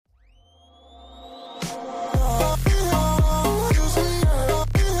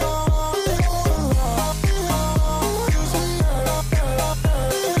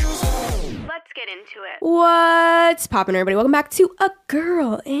What's poppin', everybody? Welcome back to A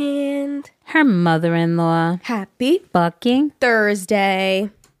Girl and Her mother-in-law. Happy Fucking Thursday.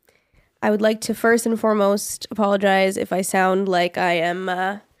 I would like to first and foremost apologize if I sound like I am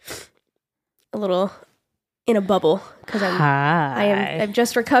a little in a bubble because I've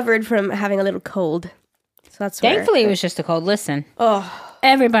just recovered from having a little cold. So that's Thankfully, it was just a cold. Listen,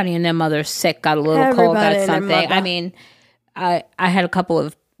 everybody and their mother's sick, got a little cold, got something. I mean, I had a couple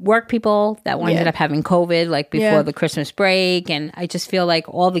of work people that ended up having COVID like before the Christmas break, and I just feel like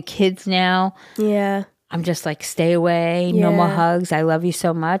all the kids now. Yeah. I'm just like, stay away, no more hugs. I love you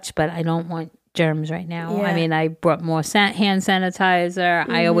so much, but I don't want germs right now. Yeah. I mean, I brought more hand sanitizer.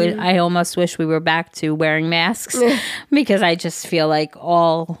 I almost wish we were back to wearing masks because I just feel like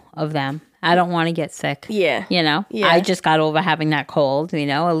all of them. I don't want to get sick. Yeah. You know? Yeah. I just got over having that cold, you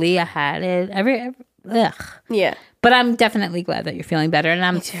know? Aaliyah had it. Yeah. But I'm definitely glad that you're feeling better, and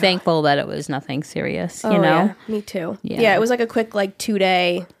I'm thankful that it was nothing serious, you know? Yeah. Me too. Yeah, it was like a quick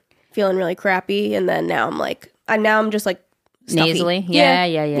 2-day feeling really crappy, and then now I'm just like stuffy. Nasally?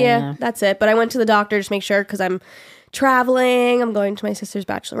 Yeah. That's it. But I went to the doctor just to make sure because I'm traveling. I'm going to my sister's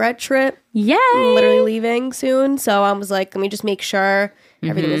bachelorette trip. Yay! I'm literally leaving soon. So I was like, let me just make sure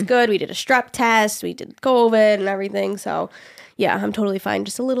everything is good. We did a strep test. We did COVID and everything. So yeah, I'm totally fine.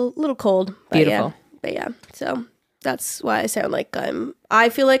 Just a little cold. But Beautiful. Yeah. So that's why I sound like I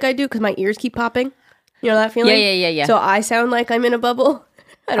feel like I do because my ears keep popping. You know that feeling? Yeah. So I sound like I'm in a bubble.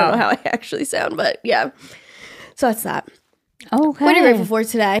 I don't know how I actually sound, but yeah. So that's that. Okay. What are you grateful for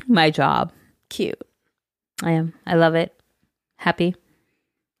today? My job. Cute. I am. I love it. Happy.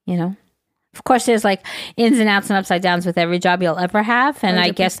 You know? Of course, there's like ins and outs and upside downs with every job you'll ever have. And 100%. I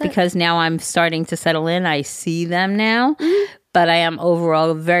guess because now I'm starting to settle in, I see them now. Mm-hmm. But I am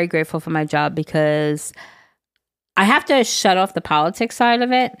overall very grateful for my job because I have to shut off the politics side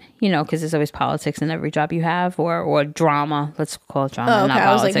of it, you know, because there's always politics in every job you have or drama. Let's call it drama, not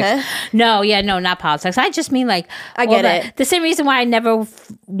politics. I was like, No, not politics. I just mean like I get it. The same reason why I never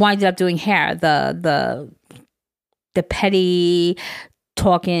winded up doing hair. The petty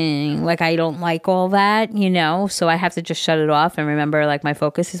talking, like I don't like all that, you know. So I have to just shut it off and remember, like my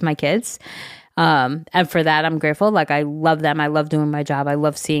focus is my kids. And for that, I'm grateful. Like I love them. I love doing my job. I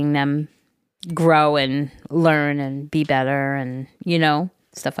love seeing them grow and learn and be better and, you know,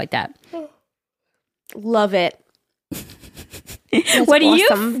 stuff like that. Love it. What are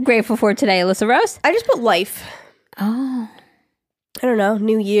you grateful for today, Alyssa Rose? I just put life. Oh. I don't know.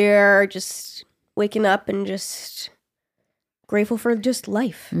 New year, just waking up and just grateful for just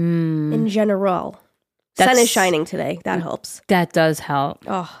life in general. Sun is shining today. That helps. That does help.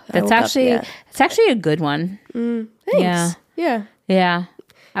 Oh, it's actually a good one. Thanks. Yeah.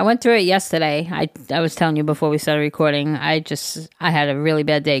 I went through it yesterday. I was telling you before we started recording. I had a really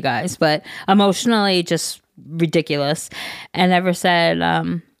bad day, guys, but emotionally just ridiculous. And Ever said,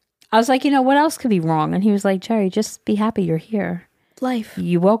 I was like, you know, what else could be wrong? And he was like, Jerry, just be happy you're here. Life.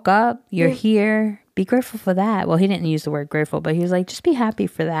 You woke up. You're here. Be grateful for that. Well, he didn't use the word grateful, but he was like, just be happy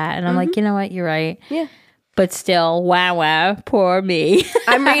for that. And I'm like, you know what? You're right. Yeah. But still, wow, poor me.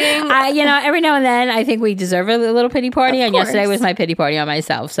 I'm reading. Every now and then, I think we deserve a little pity party, and yesterday was my pity party on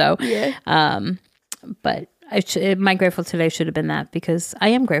myself. So, but my grateful today should have been that because I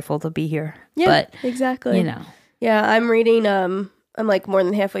am grateful to be here. Yeah, but, exactly. You know, yeah, I'm reading. I'm like more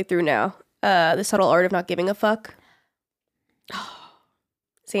than halfway through now. The Subtle Art of Not Giving a Fuck.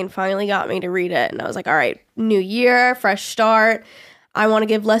 Zane finally got me to read it, and I was like, all right, new year, fresh start. I want to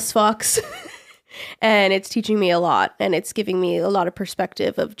give less fucks. And it's teaching me a lot, and it's giving me a lot of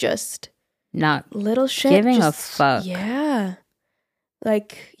perspective of just not little shit. Giving a fuck. Yeah.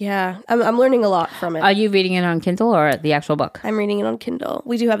 I'm learning a lot from it. Are you reading it on Kindle or the actual book? I'm reading it on Kindle.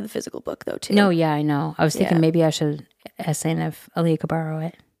 We do have the physical book, though, too. No, yeah, I know. I was thinking maybe I should ask if Aaliyah could borrow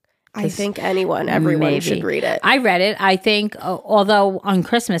it. I think everyone should read it. I read it. I think, although on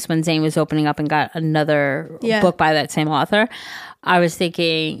Christmas when Zane was opening up and got another book by that same author, I was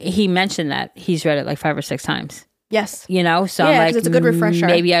thinking, he mentioned that he's read it like 5 or 6 times. Yes. You know? So I'm like, it's a good refresher.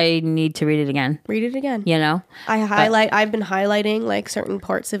 Maybe I need to read it again. Read it again. You know? I've been highlighting like certain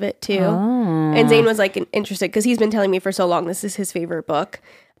parts of it too. Oh. And Zane was like interested because he's been telling me for so long this is his favorite book.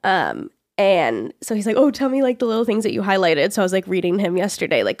 And so he's like, oh, tell me like the little things that you highlighted. So I was like reading him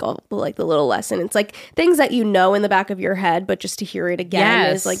yesterday, like all like the little lesson. It's like things that you know in the back of your head, but just to hear it again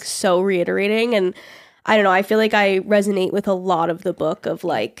is like so reiterating. And I don't know, I feel like I resonate with a lot of the book of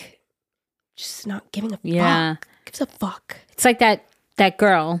like just not giving a fuck. Gives a fuck. It's like that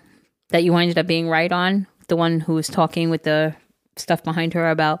girl that you ended up being right on, the one who was talking with the stuff behind her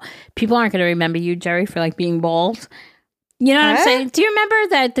about people aren't going to remember you, Jerry, for like being bald. You know what I'm saying? Do you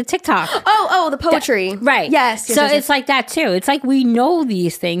remember the TikTok? Oh, the poetry. Right. Yes. So it's like that too. It's like we know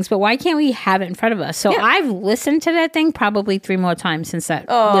these things, but why can't we have it in front of us? So I've listened to that thing probably 3 more times since that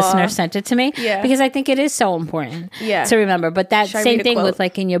listener sent it to me. Yeah. Because I think it is so important to remember. But that same thing with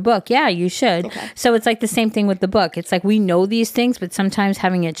like in your book. Yeah, you should. Okay. So it's like the same thing with the book. It's like we know these things, but sometimes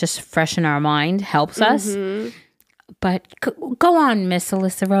having it just fresh in our mind helps us. But go on, Miss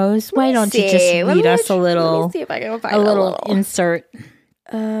Alyssa Rose. Why don't you just read us a little? Let me see if I can find a little insert.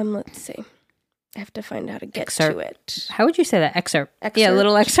 Let's see. I have to find out how to get to it. How would you say that? Excerpt. Yeah, a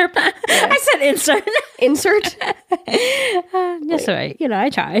little excerpt. Yeah. I said insert. Insert. That's all right. You know, I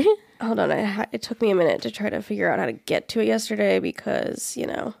try. Hold on. It took me a minute to try to figure out how to get to it yesterday because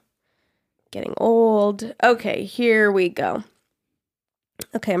getting old. Okay, here we go.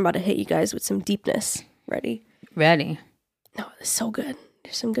 Okay, I'm about to hit you guys with some deepness. Ready? Ready. No, it's so good.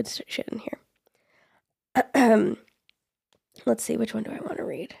 There's some good shit in here. Let's see, which one do I want to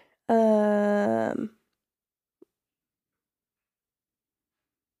read? I'll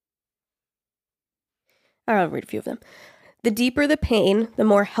read a few of them. The deeper the pain, the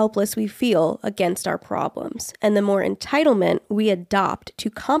more helpless we feel against our problems, and the more entitlement we adopt to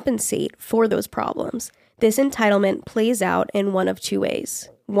compensate for those problems. This entitlement plays out in one of 2 ways.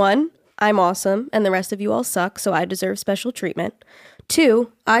 1, I'm awesome, and the rest of you all suck, so I deserve special treatment.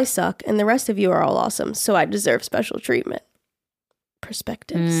 2, I suck, and the rest of you are all awesome, so I deserve special treatment.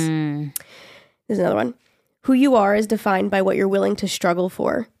 Perspectives. There's another one. Who you are is defined by what you're willing to struggle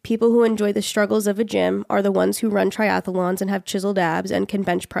for. People who enjoy the struggles of a gym are the ones who run triathlons and have chiseled abs and can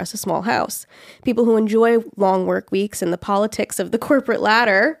bench press a small house. People who enjoy long work weeks and the politics of the corporate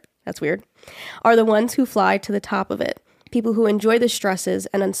ladder, that's weird, are the ones who fly to the top of it. People who enjoy the stresses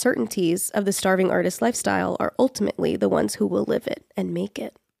and uncertainties of the starving artist lifestyle are ultimately the ones who will live it and make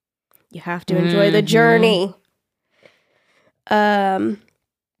it. You have to enjoy the journey.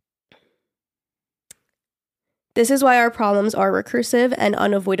 This is why our problems are recursive and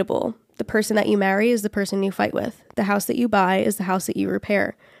unavoidable. The person that you marry is the person you fight with. The house that you buy is the house that you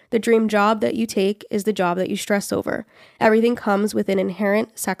repair. The dream job that you take is the job that you stress over. Everything comes with an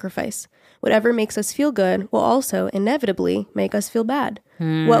inherent sacrifice. Whatever makes us feel good will also inevitably make us feel bad.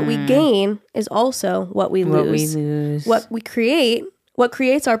 What we gain is also what we lose. What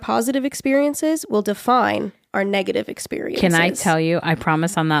creates our positive experiences will define our negative experiences. Can I tell you, I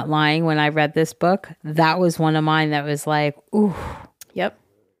promise I'm not lying. When I read this book, that was one of mine that was like, ooh. Yep.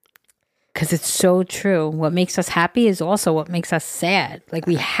 Because it's so true. What makes us happy is also what makes us sad. Like,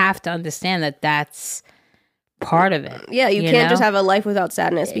 we have to understand that that's part of it. Yeah, you can't just have a life without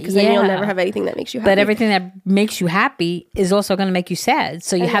sadness because then you'll never have anything that makes you happy. But everything that makes you happy is also going to make you sad.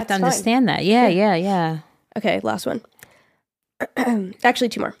 So you have to understand that. Yeah. Okay, last one. Actually,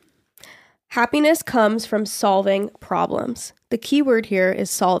 2 more. Happiness comes from solving problems. The key word here is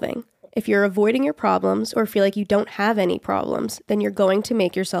solving. If you're avoiding your problems or feel like you don't have any problems, then you're going to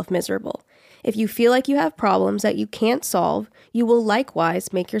make yourself miserable. If you feel like you have problems that you can't solve, you will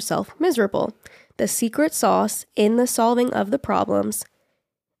likewise make yourself miserable. The secret sauce in the solving of the problems,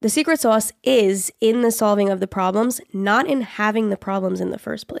 the secret sauce is in the solving of the problems, not in having the problems in the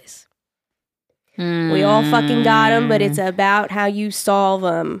first place. We all fucking got them, but it's about how you solve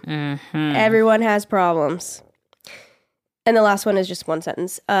them. Everyone has problems. And the last one is just one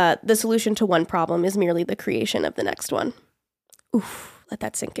sentence. The solution to one problem is merely the creation of the next one. Oof, let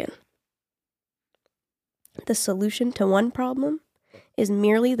that sink in. The solution to one problem is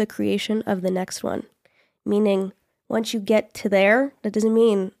merely the creation of the next one. Meaning, once you get to there, that doesn't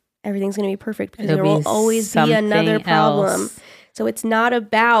mean everything's going to be perfect because there will always be another problem. Else. So it's not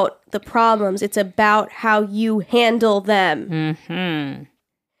about the problems. It's about how you handle them. And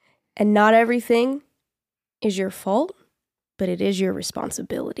not everything is your fault, but it is your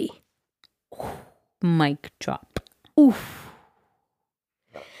responsibility. Mic drop. Oof.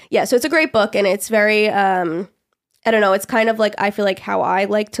 Yeah, so it's a great book, and it's very, I don't know, it's kind of like, I feel like how I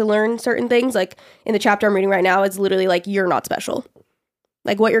like to learn certain things. Like, in the chapter I'm reading right now, it's literally like, you're not special.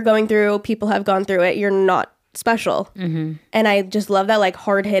 Like, what you're going through, people have gone through it, you're not special. And I just love that, like,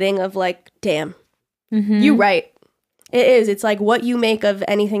 hard hitting of, like, damn, you right. It is. It's like what you make of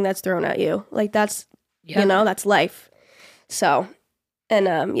anything that's thrown at you. Like, that's, you know, that's life. So,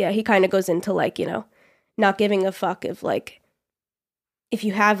 and yeah, he kind of goes into, like, you know, not giving a fuck if, like, if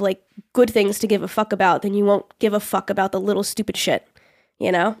you have, like, good things to give a fuck about, then you won't give a fuck about the little stupid shit,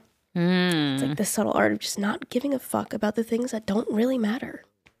 you know? It's like the subtle art of just not giving a fuck about the things that don't really matter.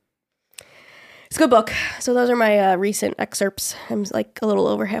 It's a good book. So those are my recent excerpts. I'm, like, a little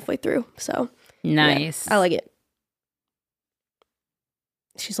over halfway through, so. Nice. Yeah, I like it.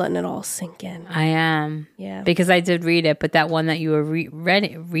 She's letting it all sink in. I am. Yeah. Because I did read it, but that one that you were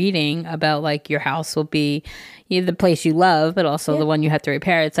reading about, like, your house will be the place you love, but also the one you have to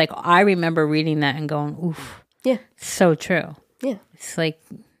repair. It's like, I remember reading that and going, oof. Yeah. So true. Yeah. It's like,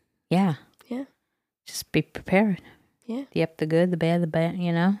 yeah. Yeah. Just be prepared. Yeah. Yep, the good, the bad,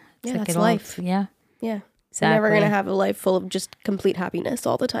 you know? It's yeah, like that's life. Yeah. Yeah. Exactly. You're never going to have a life full of just complete happiness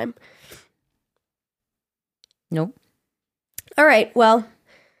all the time. Nope. All right. Well,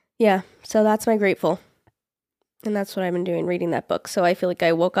 yeah. So that's my grateful. And that's what I've been doing, reading that book. So I feel like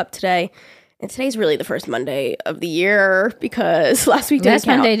I woke up today, and today's really the first Monday of the year because last week didn't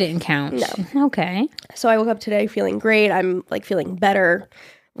count. Monday didn't count. No. Okay. So I woke up today feeling great. I'm like feeling better.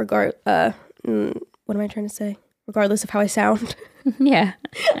 What am I trying to say? Regardless of how I sound. Yeah.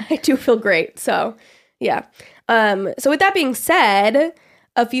 I do feel great. So, yeah. So with that being said,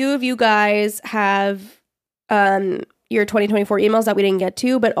 a few of you guys have your 2024 emails that we didn't get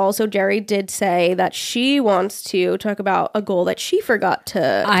to, but also Jerry did say that she wants to talk about a goal that she forgot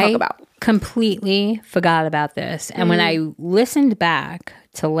to talk about. Completely forgot about this. And when I listened back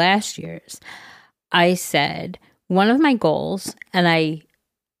to last year's, I said one of my goals, and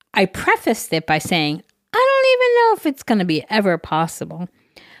I prefaced it by saying, I don't even know if it's going to be ever possible.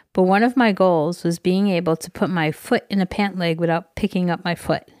 But one of my goals was being able to put my foot in a pant leg without picking up my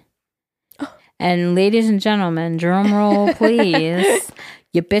foot. Oh. And ladies and gentlemen, drum roll, please.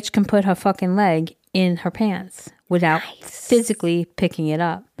 Your bitch can put her fucking leg in her pants without physically picking it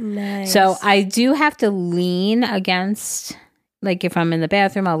up. Nice. So I do have to lean against, like if I'm in the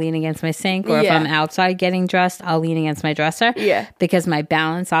bathroom, I'll lean against my sink, or if I'm outside getting dressed, I'll lean against my dresser. Yeah. Because my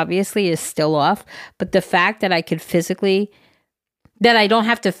balance obviously is still off. But the fact that I could physically, that I don't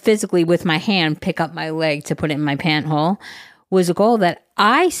have to physically with my hand pick up my leg to put it in my pant hole was a goal that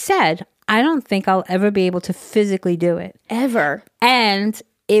I said, I don't think I'll ever be able to physically do it. Ever. And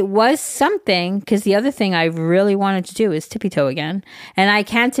it was something, because the other thing I really wanted to do is tippy toe again. And I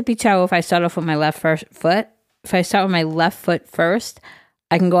can tippy toe if I start off with my left foot. If I start with my left foot first,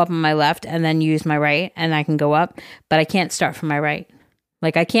 I can go up on my left and then use my right, and I can go up. But I can't start from my right.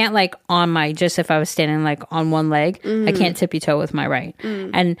 Like I can't just if I was standing like on one leg, I can't tippy toe with my right.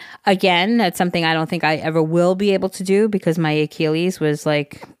 And again, that's something I don't think I ever will be able to do because my Achilles was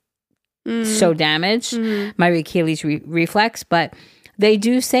like so damaged, my Achilles reflex. But they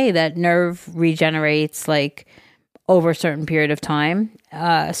do say that nerve regenerates like over a certain period of time.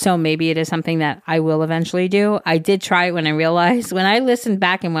 So maybe it is something that I will eventually do. I did try it when I realized, when I listened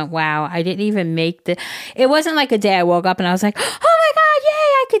back and went, wow, I didn't even make it wasn't like a day I woke up and I was like, oh my God, yay,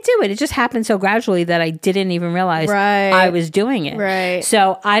 I could do it. It just happened so gradually that I didn't even realize I was doing it. Right.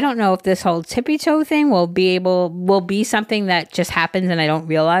 So I don't know if this whole tippy toe thing will be something that just happens and I don't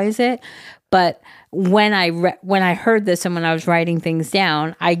realize it. But when I heard this and when I was writing things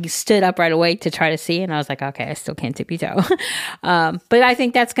down, I stood up right away to try to see, and I was like, okay, I still can't tippy toe. But I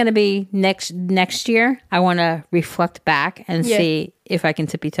think that's going to be next year. I want to reflect back and see if I can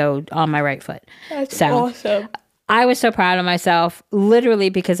tippy toe on my right foot. That's awesome. I was so proud of myself, literally,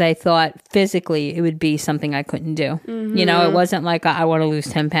 because I thought physically it would be something I couldn't do. You know, it wasn't like I want to lose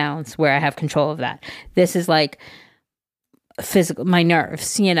 10 pounds where I have control of that. This is like physical, my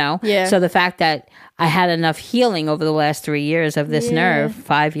nerves, you know? Yeah. So the fact that I had enough healing over the last 3 years of this nerve,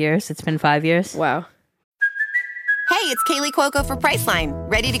 5 years, it's been 5 years. Wow. Hey, it's Kaylee Cuoco for Priceline.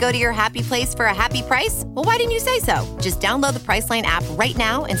 Ready to go to your happy place for a happy price? Well, why didn't you say so? Just download the Priceline app right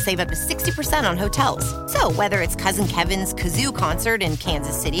now and save up to 60% on hotels. So whether it's Cousin Kevin's Kazoo Concert in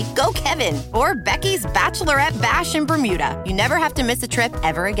Kansas City, go Kevin, or Becky's Bachelorette Bash in Bermuda, you never have to miss a trip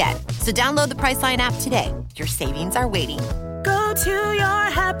ever again. So download the Priceline app today. Your savings are waiting. Go to your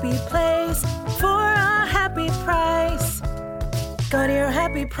happy place for a happy price. Go to your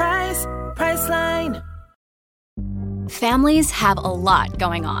happy price, Priceline. Families have a lot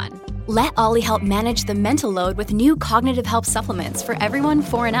going on. Let Ollie help manage the mental load with new cognitive help supplements for everyone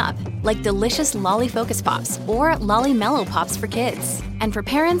 4 and up, like delicious Lolly Focus Pops or Lolly Mellow Pops for kids. And for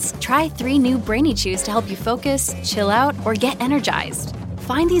parents, try 3 new Brainy Chews to help you focus, chill out, or get energized.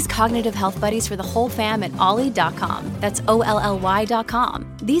 Find these cognitive health buddies for the whole fam at ollie.com. That's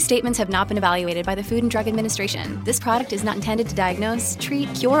OLLY.com. These statements have not been evaluated by the Food and Drug Administration. This product is not intended to diagnose,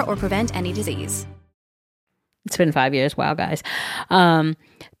 treat, cure, or prevent any disease. It's been 5 years. Wow, guys.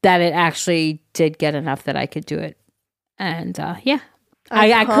 That it actually did get enough that I could do it. And I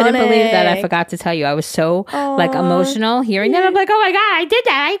couldn't believe that. I forgot to tell you. I was so like emotional hearing that. I'm like, oh my God, I did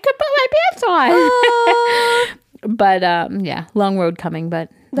that. I could put my pants on. But long road coming, but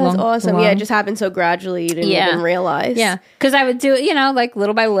that's awesome. Yeah, it just happened so gradually you didn't even realize. Yeah, because I would do it, like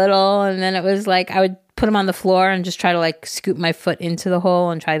little by little, and then it was like I would put them on the floor and just try to like scoop my foot into the hole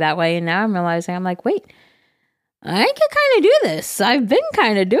and try that way. And now I'm realizing, I'm like, wait, I can kind of do this. I've been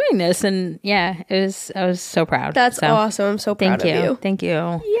kind of doing this. And yeah, I was so proud. That's awesome. I'm so proud of you. Thank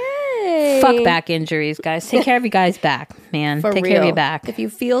you. Yay. Fuck back injuries, guys. Take care of your guys' back, man. Take care of your back. If you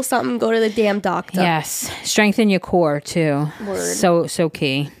feel something, go to the damn doctor. Yes. Strengthen your core too. Word. So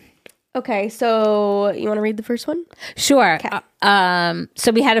key. Okay, so you want to read the first one? Sure.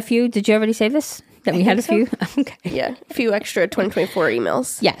 So we had a few. Did you already say this? That we had a few? Okay. Yeah, a few extra 2024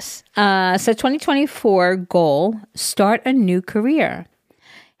 emails. Yes. So 2024 goal, start a new career.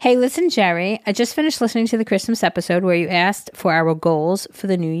 Hey, listen, Jerry, I just finished listening to the Christmas episode where you asked for our goals for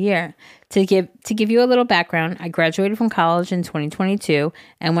the new year. To give you a little background, I graduated from college in 2022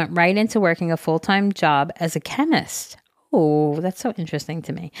 and went right into working a full-time job as a chemist. Oh, that's so interesting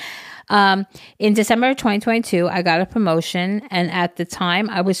to me. In December of 2022, I got a promotion, and at the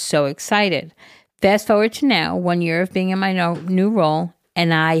time, I was so excited. Fast forward to now, 1 year of being in my new role,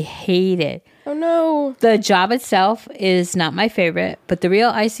 and I hate it. Oh, no. The job itself is not my favorite, but the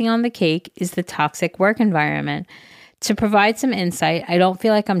real icing on the cake is the toxic work environment. To provide some insight, I don't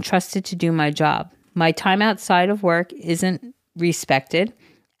feel like I'm trusted to do my job. My time outside of work isn't respected,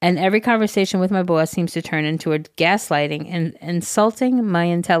 and every conversation with my boss seems to turn into a gaslighting and insulting my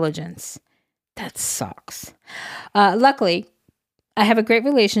intelligence. That sucks. Luckily, I have a great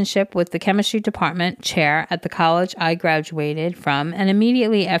relationship with the chemistry department chair at the college I graduated from, and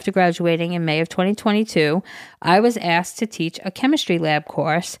immediately after graduating in May of 2022, I was asked to teach a chemistry lab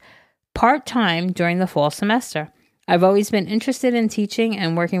course part-time during the fall semester. I've always been interested in teaching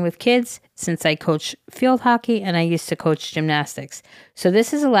and working with kids since I coach field hockey and I used to coach gymnastics. So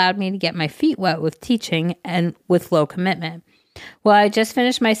this has allowed me to get my feet wet with teaching and with low commitment. Well, I just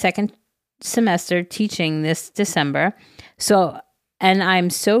finished my second semester teaching this December, and I'm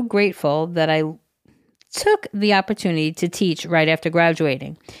so grateful that I took the opportunity to teach right after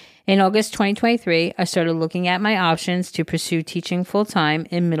graduating. In August 2023, I started looking at my options to pursue teaching full-time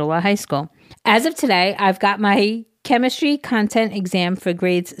in middle or high school. As of today, I've got my chemistry content exam for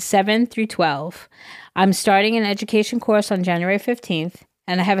grades 7 through 12. I'm starting an education course on January 15th,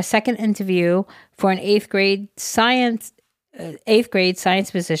 and I have a second interview for an 8th grade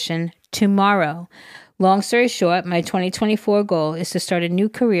science position tomorrow. Long story short, my 2024 goal is to start a new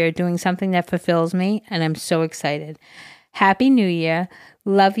career doing something that fulfills me, and I'm so excited. Happy New Year.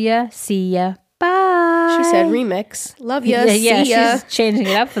 Love ya. See ya. Bye. She said remix. Love ya. See ya. She's changing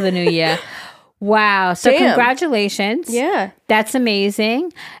it up for the new year. Wow. So congratulations. Yeah. That's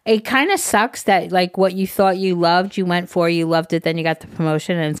amazing. It kind of sucks that like what you thought you loved, you went for, you loved it, then you got the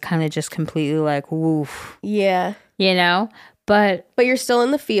promotion, and it's kind of just completely like, woof. Yeah. You know? But you're still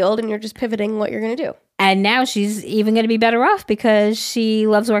in the field and you're just pivoting what you're going to do. And now she's even going to be better off because she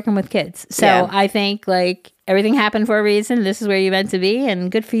loves working with kids. So yeah. I think like everything happened for a reason. This is where you're meant to be,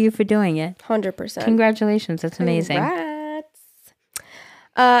 and good for you for doing it. 100%. Congratulations. That's amazing. Congrats.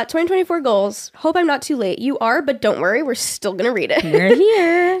 2024 goals. Hope I'm not too late. You are, but don't worry. We're still going to read it. We're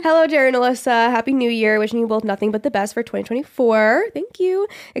here. Hello, Jerry and Alyssa. Happy New Year. Wishing you both nothing but the best for 2024. Thank you.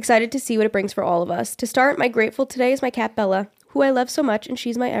 Excited to see what it brings for all of us. To start, my grateful today is my cat, Bella, who I love so much, and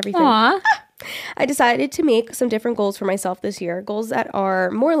she's my everything. Aww. I decided to make some different goals for myself this year, goals that are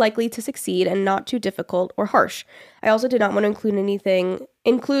more likely to succeed and not too difficult or harsh. I also did not want to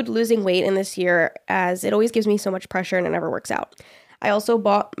include losing weight in this year, as it always gives me so much pressure and it never works out. I also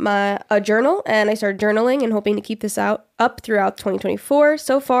bought a journal, and I started journaling and hoping to keep this up throughout 2024.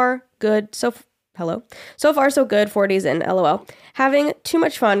 So far, good. So far, so good. 4 days in, LOL. Having too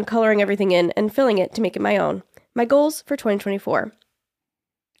much fun coloring everything in and filling it to make it my own. My goals for 2024.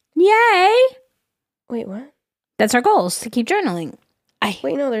 Yay! Wait, what? That's our goals, to keep journaling.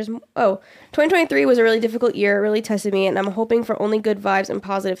 Wait, no, 2023 was a really difficult year. It really tested me, and I'm hoping for only good vibes and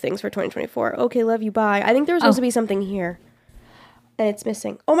positive things for 2024. Okay, love you, bye. I think there was supposed to be something here, and it's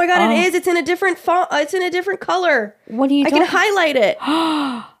missing. Oh my god, it is! It's in a different font. It's in a different color. What are you can highlight it.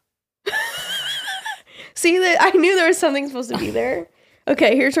 See, I knew there was something supposed to be there.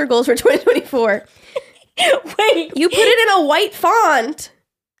 Okay, here's her goals for 2024. Wait. You put it in a white font.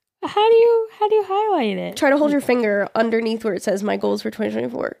 How do you highlight it? Try to hold your finger underneath where it says my goals for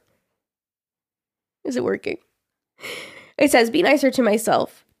 2024. Is it working? It says, be nicer to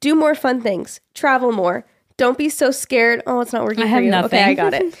myself. Do more fun things. Travel more. Don't be so scared. Oh, it's not working for you. Nothing. Okay, I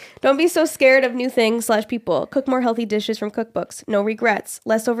got it. Don't be so scared of new things / people. Cook more healthy dishes from cookbooks. No regrets.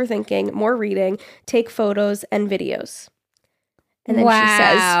 Less overthinking. More reading. Take photos and videos. And then she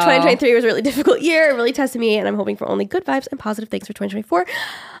says, 2023 was a really difficult year. It really tested me, and I'm hoping for only good vibes and positive things for 2024.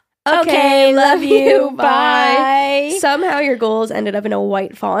 Okay, love you. Bye. Somehow your goals ended up in a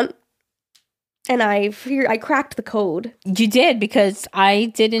white font. And I cracked the code. You did, because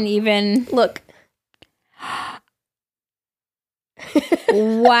I didn't even... Look. Wow.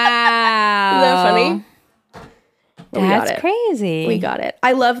 Isn't that funny? That's crazy. We got it.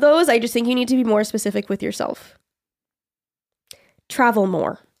 I love those. I just think you need to be more specific with yourself. Travel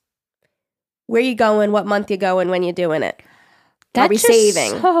more. Where you going? What month you going? When you doing it? Are we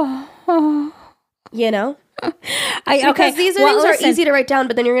saving? You know? Because these things are easy to write down,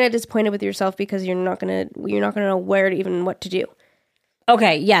 but then you're going to get disappointed with yourself because you're not going to know where to even what to do.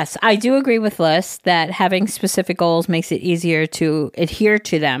 Okay, yes, I do agree with Liz that having specific goals makes it easier to adhere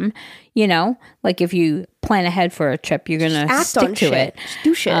to them. You know, like if you plan ahead for a trip, you're going to stick to it. Just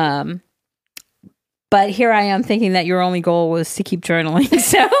do shit. But here I am thinking that your only goal was to keep journaling.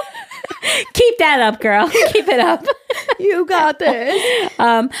 So keep that up, girl. Keep it up. You got this.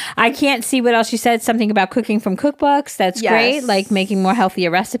 I can't see what else you said. Something about cooking from cookbooks. That's great. Like making more healthier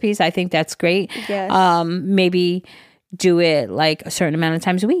recipes. I think that's great. Yes. Maybe do it like a certain amount of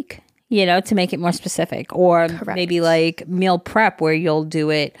times a week, you know, to make it more specific. Or maybe like meal prep where you'll do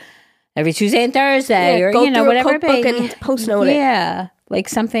it every Tuesday and Thursday, or, go you know, through whatever. A cookbook and post note it. Yeah. Like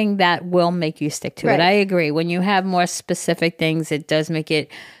something that will make you stick to it. I agree. When you have more specific things, it does make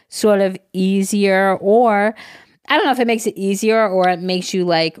it sort of easier, or I don't know if it makes it easier or it makes you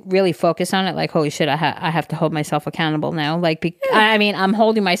like really focus on it. Like, holy shit, I have to hold myself accountable now. Like, I mean, I'm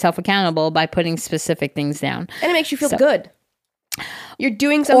holding myself accountable by putting specific things down. And it makes you feel good. You're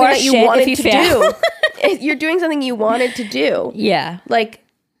doing something that you wanted to do. You're doing something you wanted to do. Yeah. Like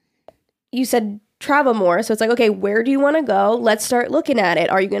you said, travel more. So it's like, okay, where do you want to go? Let's start looking at it.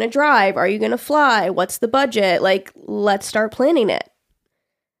 Are you going to drive? Are you going to fly? What's the budget? Like, let's start planning it.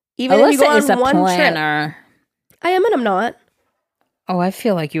 Even Alyssa if you go on is a one planner. Trip. I am and I'm not. Oh, I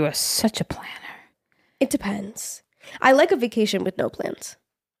feel like you are such a planner. It depends. I like a vacation with no plans.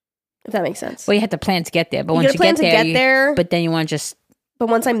 If that makes sense. Well, you have to plan to get there, but you once you plan get to there, but then you want to just. But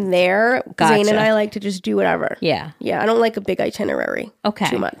once I'm there, Zane and I like to just do whatever. Yeah. Yeah, I don't like a big itinerary. Okay.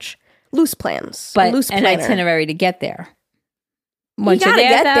 Too much. Loose plans. But loose an itinerary to get there. Once you gotta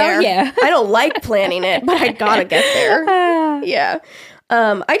get there. Yeah. I don't like planning it, but I gotta get there. Yeah.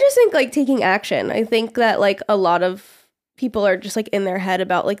 I just think like taking action. I think that like a lot of people are just like in their head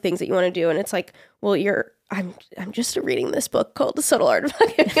about like things that you want to do, and it's like, well, I'm just reading this book called The Subtle Art of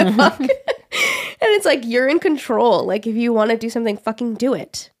Not Giving a Fuck. And it's like you're in control. Like if you want to do something, fucking do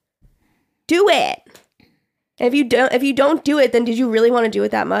it. Do it. And if you don't do it, then did you really want to do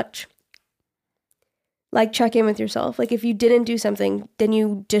it that much? Like check in with yourself. Like if you didn't do something, then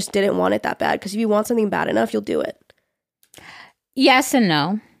you just didn't want it that bad. Because if you want something bad enough, you'll do it. Yes and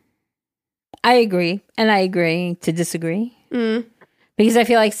no. I agree. And I agree to disagree. Because I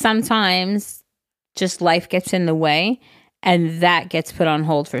feel like sometimes just life gets in the way and that gets put on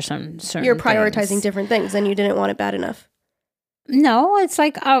hold for certain You're prioritizing things. Different things and you didn't want it bad enough. No, it's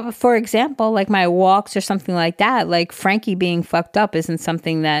like, for example, like my walks or something like that. Like Frankie being fucked up isn't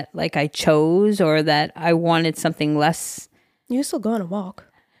something that like I chose or that I wanted something less. You still go on a walk.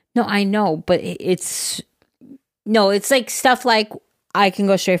 No, I know, but it's like stuff like I can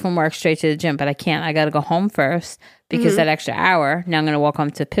go straight from work straight to the gym, but I can't. I got to go home first because that extra hour, now I'm going to walk home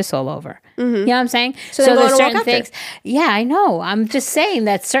to piss all over. You know what I'm saying? So there's certain things. Yeah, I know. I'm just saying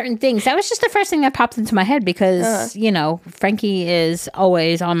that certain things. That was just the first thing that popped into my head because, you know, Frankie is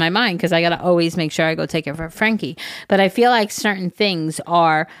always on my mind because I got to always make sure I go take care of Frankie. But I feel like certain things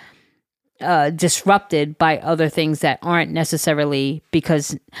are disrupted by other things that aren't necessarily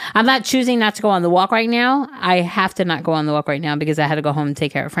because I'm not choosing not to go on the walk right now. I have to not go on the walk right now because I had to go home and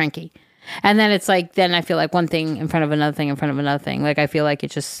take care of Frankie. And then it's like, then I feel like one thing in front of another thing in front of another thing. Like I feel like it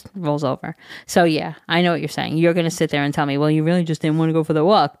just rolls over. So yeah, I know what you're saying. You're going to sit there and tell me, well, you really just didn't want to go for the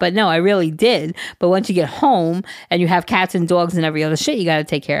walk. But no, I really did. But once you get home and you have cats and dogs and every other shit you got to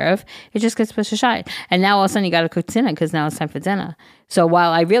take care of, it just gets pushed aside. And now all of a sudden you got to cook dinner because now it's time for dinner. So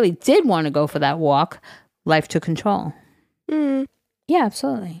while I really did want to go for that walk, life took control. Yeah,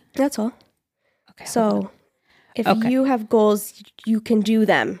 absolutely. That's all. Okay. So if you have goals, you can do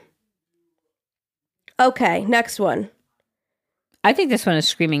them. Okay, next one. I think this one is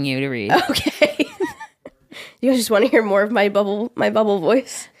screaming you to read. Okay. You guys just want to hear more of my bubble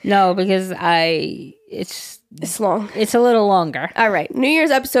voice? No, because it's long. It's a little longer. All right. New Year's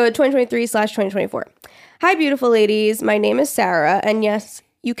episode 2023/2024. Hi, beautiful ladies. My name is Sarah, and yes,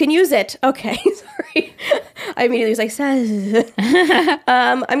 you can use it. Okay, sorry. I immediately was like, says.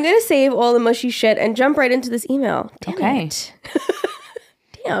 I'm going to save all the mushy shit and jump right into this email. Damn it.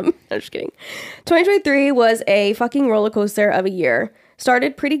 Damn. I'm just kidding. 2023 was a fucking roller coaster of a year.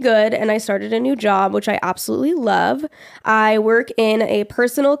 started pretty good, and I started a new job, which I absolutely love. I work in a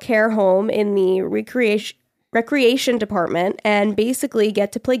personal care home in the recreation department and basically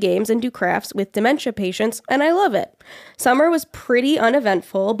get to play games and do crafts with dementia patients, and I love it. Summer was pretty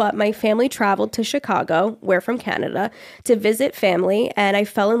uneventful, but my family traveled to Chicago, we're from Canada, to visit family, and I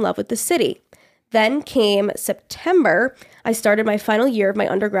fell in love with the city. Then came September. I started my final year of my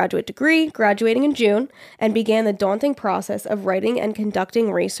undergraduate degree, graduating in June, and began the daunting process of writing and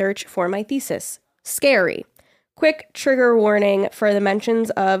conducting research for my thesis. Scary. Quick trigger warning for the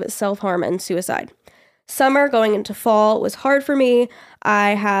mentions of self-harm and suicide. Summer going into fall was hard for me. I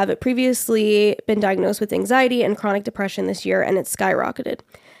have previously been diagnosed with anxiety and chronic depression this year, and it skyrocketed.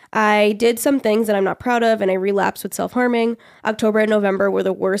 I did some things that I'm not proud of, and I relapsed with self-harming. October and November were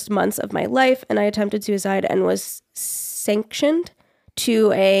the worst months of my life, and I attempted suicide and was sanctioned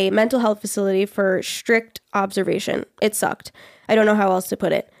to a mental health facility for strict observation. It sucked. I don't know how else to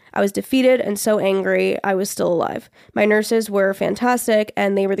put it. I was defeated and so angry I was still alive. My nurses were fantastic,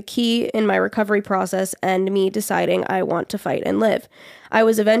 and they were the key in my recovery process and me deciding I want to fight and live. I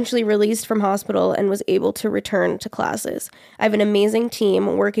was eventually released from hospital and was able to return to classes. I have an amazing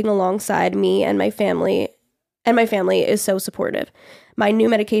team working alongside me, and my family is so supportive. My new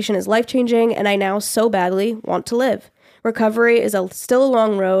medication is life-changing, and I now so badly want to live. Recovery is still a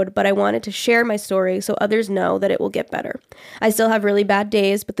long road, but I wanted to share my story so others know that it will get better. I still have really bad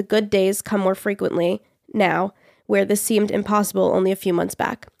days, but the good days come more frequently now, where this seemed impossible only a few months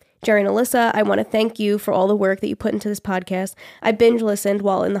back. Jerry and Alyssa, I want to thank you for all the work that you put into this podcast. I binge listened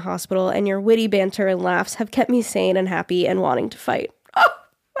while in the hospital, and your witty banter and laughs have kept me sane and happy and wanting to fight. Oh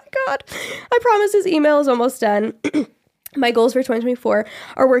my God. I promise this email is almost done. My goals for 2024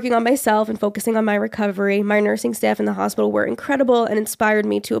 are working on myself and focusing on my recovery. My nursing staff in the hospital were incredible and inspired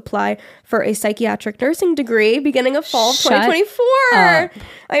me to apply for a psychiatric nursing degree beginning of fall of 2024.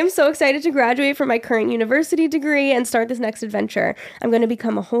 I am so excited to graduate from my current university degree and start this next adventure. I'm going to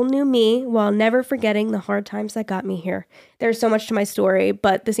become a whole new me while never forgetting the hard times that got me here. There's so much to my story,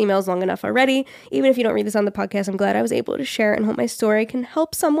 but this email is long enough already. Even if you don't read this on the podcast, I'm glad I was able to share it and hope my story can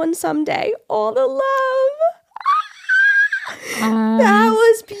help someone someday. All the love. That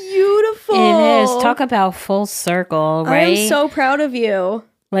was beautiful. It is. Talk about full circle, right? I'm so proud of you.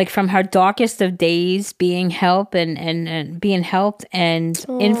 Like from her darkest of days, being helped and being helped and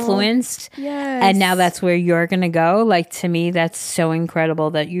influenced. Yes. And now that's where you're going to go. Like, to me, that's so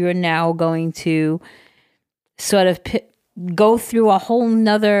incredible that you're now going to sort of go through a whole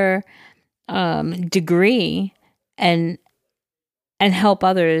nother degree and help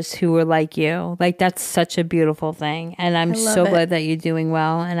others who are like you. Like, that's such a beautiful thing. And I'm so glad that you're doing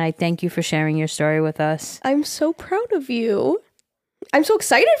well. And I thank you for sharing your story with us. I'm so proud of you. I'm so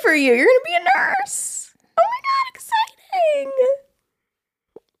excited for you. You're going to be a nurse. Oh my God, exciting.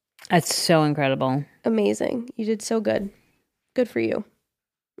 That's so incredible. Amazing. You did so good. Good for you.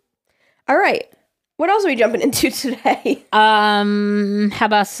 All right. What else are we jumping into today? How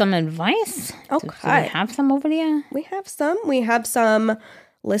about some advice? Okay. Do we have some over there? We have some. We have some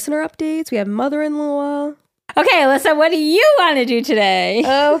listener updates. We have mother-in-law. Okay, Alyssa, what do you want to do today?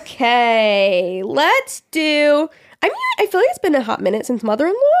 Okay. Let's do... I mean, I feel like it's been a hot minute since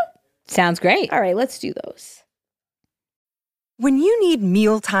mother-in-law. Sounds great. All right, let's do those. When you need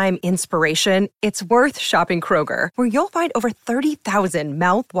mealtime inspiration, it's worth shopping Kroger, where you'll find over 30,000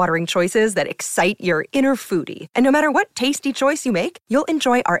 mouth-watering choices that excite your inner foodie. And no matter what tasty choice you make, you'll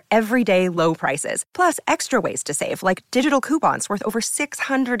enjoy our everyday low prices, plus extra ways to save, like digital coupons worth over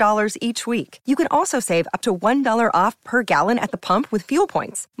 $600 each week. You can also save up to $1 off per gallon at the pump with fuel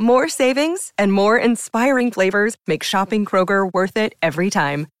points. More savings and more inspiring flavors make shopping Kroger worth it every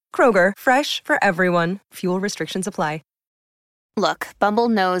time. Kroger, fresh for everyone. Fuel restrictions apply. Look, Bumble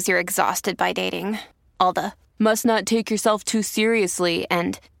knows you're exhausted by dating. All the, must not take yourself too seriously,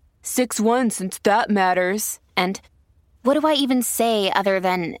 and 6'1" since that matters. And what do I even say other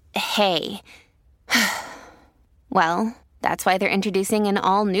than, hey? Well, that's why they're introducing an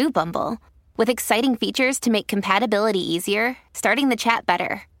all-new Bumble, with exciting features to make compatibility easier, starting the chat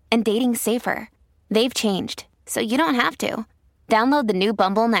better, and dating safer. They've changed, so you don't have to. Download the new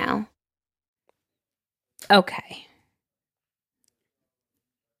Bumble now.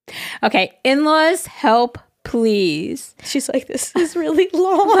 Okay, in-laws, help, please. She's like, this is really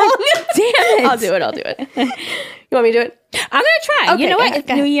long. Damn it. I'll do it. You want me to do it? I'm going to try. Okay, you know what?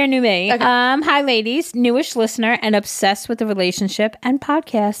 okay. New year, new me. Okay. Hi, ladies. Newish listener and obsessed with the relationship and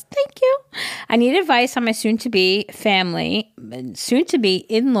podcast. Thank you. I need advice on my soon-to-be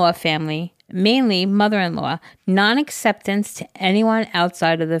in-law family, mainly mother-in-law, non-acceptance to anyone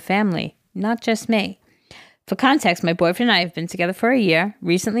outside of the family, not just me. For context, my boyfriend and I have been together for a year,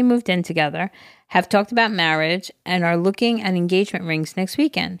 recently moved in together, have talked about marriage, and are looking at engagement rings next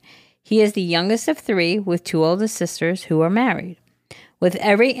weekend. He is the youngest of 3 with 2 older sisters who are married. With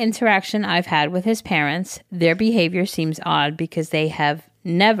every interaction I've had with his parents, their behavior seems odd because they have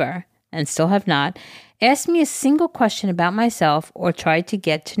never, and still have not, asked me a single question about myself or tried to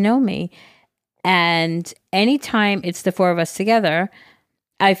get to know me. And anytime it's the 4 of us together,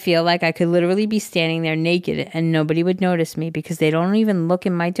 I feel like I could literally be standing there naked and nobody would notice me because they don't even look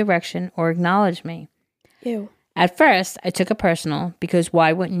in my direction or acknowledge me. Ew. At first, I took it personal because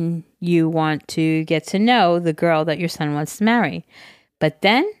why wouldn't you want to get to know the girl that your son wants to marry? But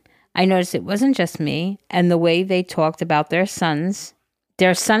then I noticed it wasn't just me, and the way they talked about their son-in-laws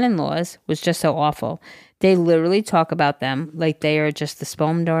was just so awful. They literally talk about them like they are just the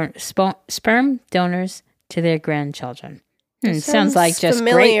sperm donors to their grandchildren. Sounds like just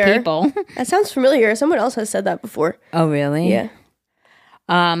familiar. Great people. That sounds familiar. Someone else has said that before. Oh, really? Yeah.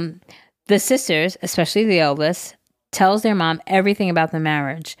 The sisters, especially the eldest, tells their mom everything about the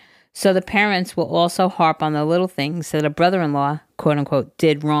marriage. So the parents will also harp on the little things that a brother-in-law, quote unquote,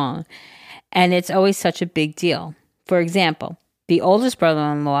 did wrong. And it's always such a big deal. For example, the oldest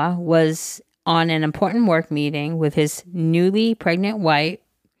brother-in-law was on an important work meeting with his newly pregnant wife,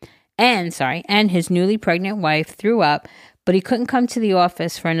 and his newly pregnant wife threw up, but he couldn't come to the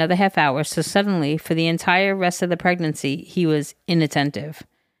office for another half hour. So suddenly, for the entire rest of the pregnancy, he was inattentive.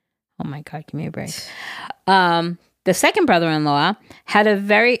 Oh my God, give me a break. The second brother-in-law had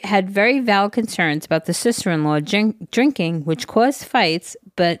very valid concerns about the sister-in-law drinking, which caused fights,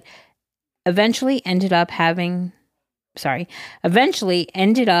 but eventually ended up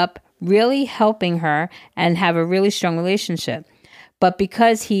really helping her and have a really strong relationship. But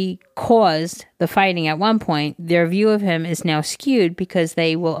because he caused the fighting at one point, their view of him is now skewed because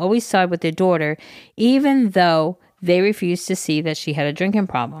they will always side with their daughter, even though they refuse to see that she had a drinking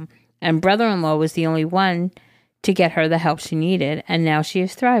problem. And brother-in-law was the only one to get her the help she needed, and now she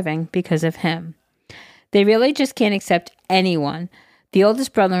is thriving because of him. They really just can't accept anyone. The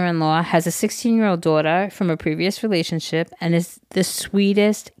oldest brother-in-law has a 16-year-old daughter from a previous relationship and is the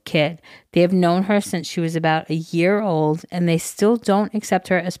sweetest kid. They have known her since she was about a year old, and they still don't accept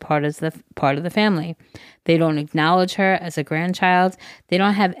her as part of the family. They don't acknowledge her as a grandchild. They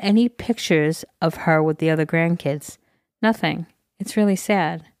don't have any pictures of her with the other grandkids. Nothing. It's really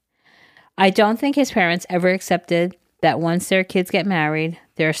sad. I don't think his parents ever accepted that once their kids get married,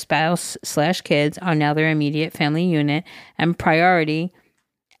 their spouse/kids are now their immediate family unit and priority,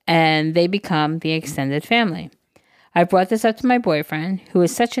 and they become the extended family. I brought this up to my boyfriend, who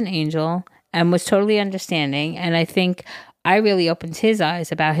is such an angel and was totally understanding, and I think I really opened his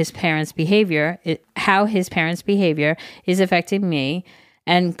eyes about his parents' behavior, how his parents' behavior is affecting me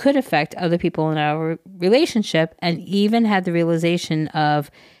and could affect other people in our relationship, and even had the realization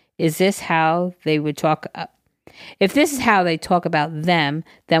of, is this how they would talk? If this is how they talk about them,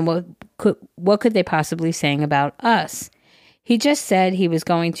 then what could they possibly be saying about us? He just said he was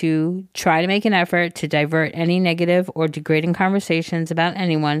going to try to make an effort to divert any negative or degrading conversations about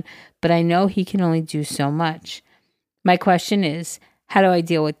anyone, but I know he can only do so much. My question is, how do I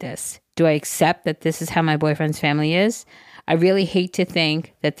deal with this? Do I accept that this is how my boyfriend's family is? I really hate to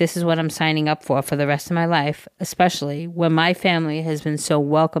think that this is what I'm signing up for the rest of my life, especially when my family has been so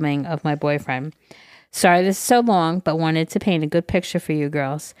welcoming of my boyfriend. Sorry this is so long, but wanted to paint a good picture for you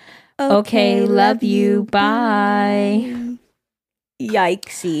girls. Okay, love you. Bye.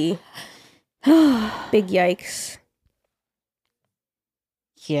 Yikesy. Big yikes.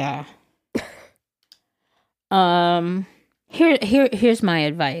 Yeah. Here's my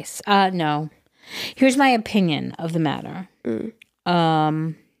advice. No. Here's my opinion of the matter.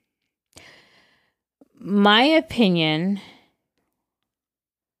 My opinion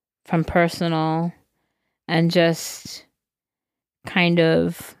from personal and just kind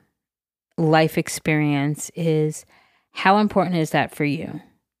of life experience is, how important is that for you?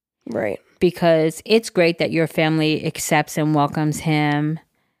 Right. Because it's great that your family accepts and welcomes him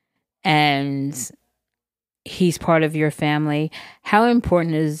and he's part of your family. How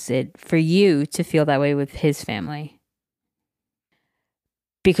important is it for you to feel that way with his family?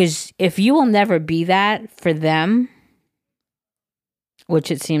 Because if you will never be that for them, which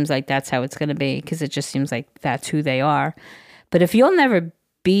it seems like that's how it's going to be, because it just seems like that's who they are. But if you'll never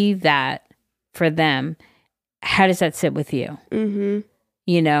be that for them, how does that sit with you? Mm-hmm.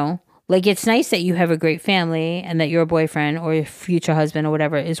 You know? Like, it's nice that you have a great family and that your boyfriend or your future husband or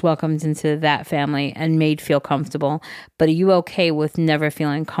whatever is welcomed into that family and made feel comfortable. But are you okay with never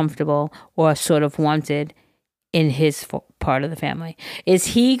feeling comfortable or sort of wanted in his part of the family? Is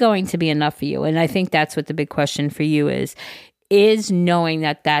he going to be enough for you? And I think that's what the big question for you is knowing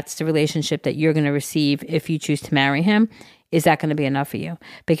that that's the relationship that you're going to receive if you choose to marry him. Is that going to be enough for you?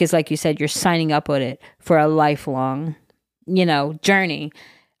 Because like you said, you're signing up with it for a lifelong, journey.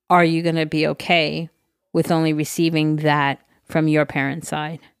 Are you going to be okay with only receiving that from your parents'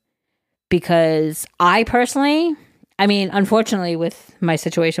 side? Because I personally, unfortunately, with my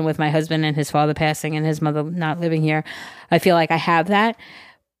situation with my husband and his father passing and his mother not living here, I feel like I have that.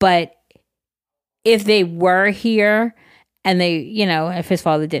 But if they were here and they, if his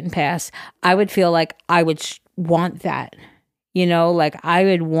father didn't pass, I would feel like I would want that. I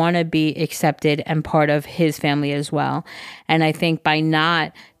would want to be accepted and part of his family as well. And I think by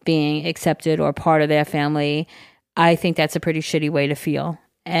not being accepted or part of their family, I think that's a pretty shitty way to feel.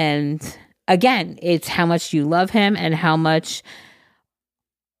 And again, it's how much you love him and how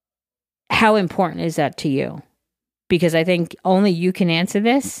important is that to you? Because I think only you can answer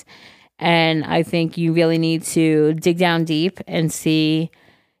this. And I think you really need to dig down deep and see,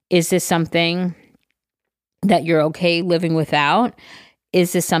 is this something that you're okay living without?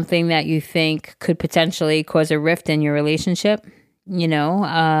 Is this something that you think could potentially cause a rift in your relationship?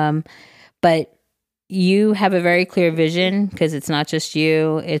 But you have a very clear vision, because it's not just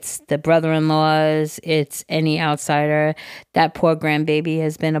you, it's the brother-in-laws, it's any outsider. That poor grandbaby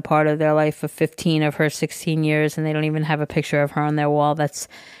has been a part of their life for 15 of her 16 years, and they don't even have a picture of her on their wall. That's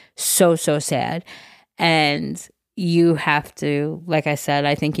so, so sad. And you have to, like I said,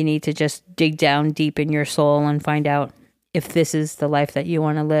 I think you need to just dig down deep in your soul and find out if this is the life that you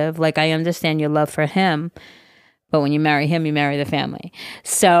want to live. Like, I understand your love for him, but when you marry him, you marry the family.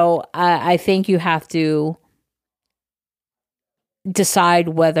 So I think you have to decide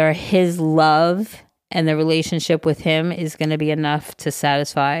whether his love and the relationship with him is going to be enough to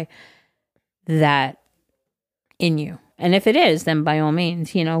satisfy that in you. And if it is, then by all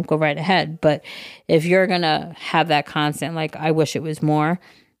means, go right ahead. But if you're going to have that constant, like, I wish it was more,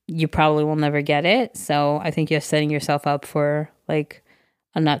 you probably will never get it. So I think you're setting yourself up for like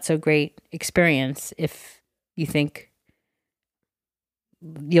a not so great experience if you think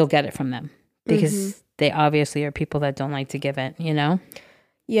you'll get it from them, because they obviously are people that don't like to give it,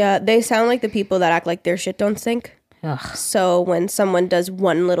 Yeah, they sound like the people that act like their shit don't stink. Ugh. So when someone does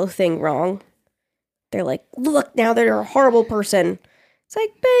one little thing wrong, they're like, look, now they're a horrible person. It's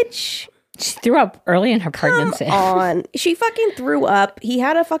like, bitch. She threw up early in her pregnancy. Come on. She fucking threw up. He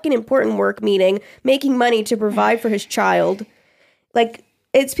had a fucking important work meeting, making money to provide for his child. Like,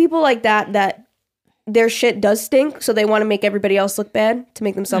 it's people like that their shit does stink, so they want to make everybody else look bad to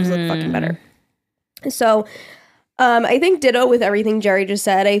make themselves look fucking better. So I think ditto with everything Jerry just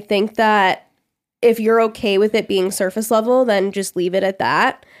said. I think that if you're okay with it being surface level, then just leave it at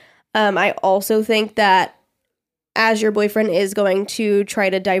that. I also think that as your boyfriend is going to try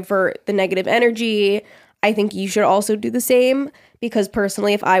to divert the negative energy, I think you should also do the same. Because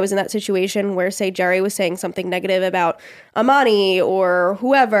personally, if I was in that situation where, say, Jerry was saying something negative about Amani or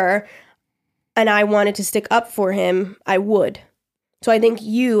whoever, and I wanted to stick up for him, I would. So I think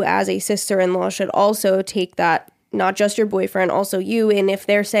you as a sister-in-law should also take that, not just your boyfriend, also you. And if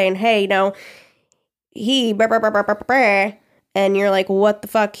they're saying, hey, no, he, and you're like, what the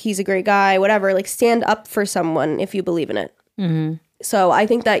fuck, he's a great guy, whatever, like, stand up for someone if you believe in it. So I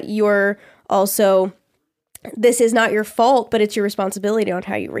think that you're also, this is not your fault, but it's your responsibility on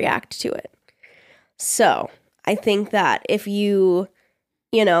how you react to it. So I think that if you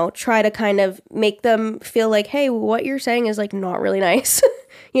try to kind of make them feel like, hey, what you're saying is like not really nice,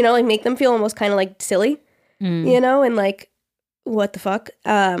 like make them feel almost kind of like silly, and like, what the fuck?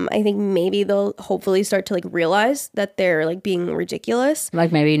 I think maybe they'll hopefully start to like realize that they're like being ridiculous.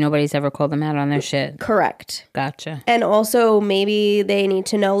 Like maybe nobody's ever called them out on their shit. Correct. Gotcha. And also maybe they need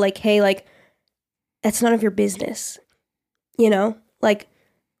to know like, hey, like, that's none of your business. Like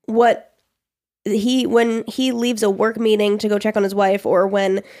when he leaves a work meeting to go check on his wife, or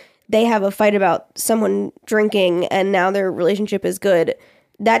when they have a fight about someone drinking and now their relationship is good,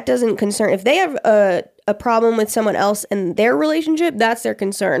 that doesn't concern. If they have a problem with someone else and their relationship, that's their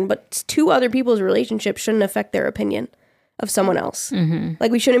concern. But two other people's relationship shouldn't affect their opinion of someone else.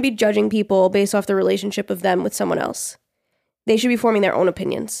 Like, we shouldn't be judging people based off the relationship of them with someone else. They should be forming their own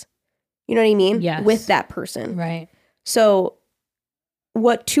opinions. You know what I mean? Yes. With that person. Right. So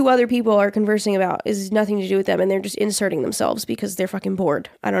what two other people are conversing about is nothing to do with them, and they're just inserting themselves because they're fucking bored.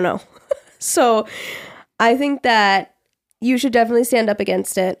 I don't know. So I think that you should definitely stand up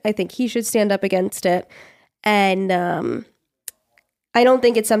against it. I think he should stand up against it. And I don't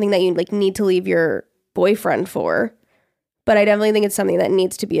think it's something that you like need to leave your boyfriend for, but I definitely think it's something that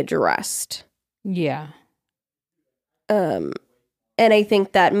needs to be addressed. Yeah. And I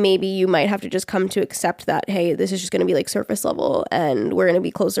think that maybe you might have to just come to accept that, hey, this is just going to be like surface level and we're going to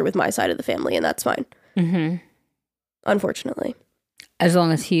be closer with my side of the family and that's fine. Mm-hmm. Unfortunately. As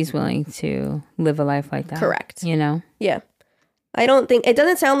long as he's willing to live a life like that. Correct. You know? Yeah. I don't think, it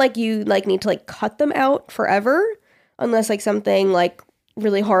doesn't sound like you like need to like cut them out forever unless like something like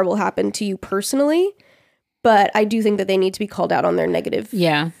really horrible happened to you personally. But I do think that they need to be called out on their negative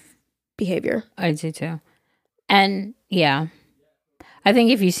behavior. I do too. And yeah, I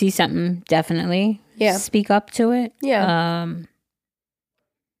think if you see something, definitely speak up to it. Yeah.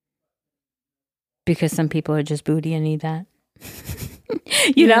 Because some people are just booty and need that.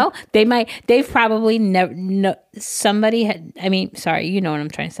 You know, they've probably never, somebody had, I mean, sorry, you know what I'm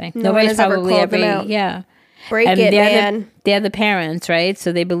trying to say. Nobody's probably ever, break and it, man. They're the parents, right?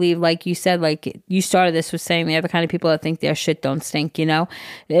 So they believe, like you said, like you started this with saying they're the kind of people that think their shit don't stink, you know?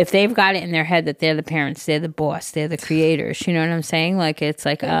 If they've got it in their head that they're the parents, they're the boss, they're the creators, you know what I'm saying? Like, it's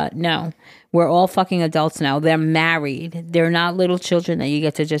like, no. We're all fucking adults now. They're married. They're not little children that you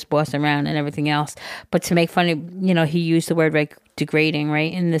get to just boss around and everything else. But to make fun of, you know, he used the word like degrading,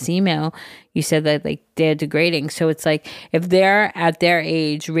 right? In this email, you said that like they're degrading. So it's like if they're at their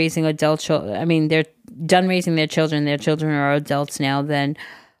age raising adult children, I mean, they're done raising their children are adults now, then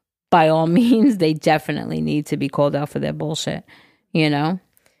by all means, they definitely need to be called out for their bullshit, you know?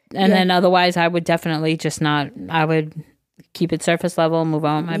 And then otherwise, I would definitely I would keep it surface level, move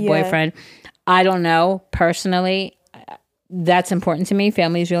on with my boyfriend. I don't know. Personally, that's important to me.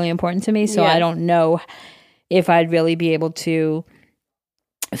 Family is really important to me. So I don't know if I'd really be able to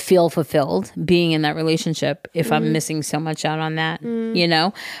feel fulfilled being in that relationship if I'm missing so much out on that, you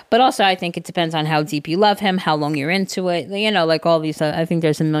know? But also, I think it depends on how deep you love him, how long you're into it, you know, like all these, I think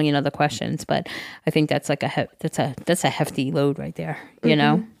there's a million other questions, but I think that's like that's a hefty load right there, you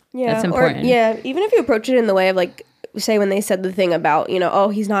know? Yeah. That's important. Or, even if you approach it in the way of like, say when they said the thing about, you know, oh,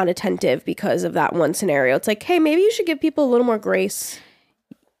 he's not attentive because of that one scenario. It's like, hey, maybe you should give people a little more grace.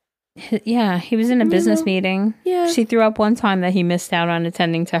 Yeah, he was in a business meeting. Yeah. She threw up one time that he missed out on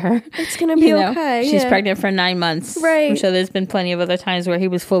attending to her. It's going to be okay. She's pregnant for 9 months. Right. I'm sure there's been plenty of other times where he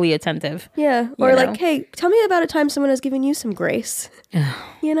was fully attentive. Yeah. Or like, hey, tell me about a time someone has given you some grace.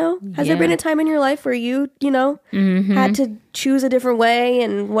 You know? Has there been a time in your life where you know, had to choose a different way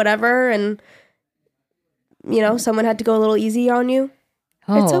and whatever and, you know, someone had to go a little easy on you?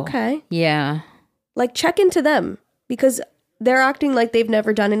 It's okay. Yeah. Like, check into them because they're acting like they've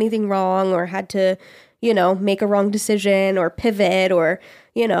never done anything wrong or had to, you know, make a wrong decision or pivot or,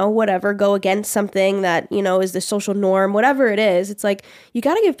 you know, whatever, go against something that, you know, is the social norm, whatever it is. It's like, you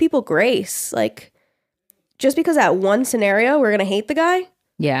got to give people grace. Like, just because that one scenario we're going to hate the guy.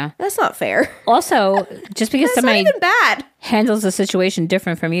 Yeah. That's not fair. Also, just because That's somebody not even bad. handles a situation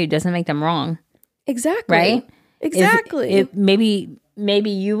different from you doesn't make them wrong. Exactly. Right? Exactly. Maybe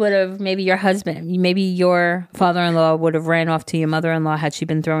you would have, maybe your husband, maybe your father-in-law would have ran off to your mother-in-law had she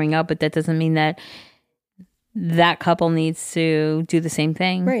been throwing up, but that doesn't mean that couple needs to do the same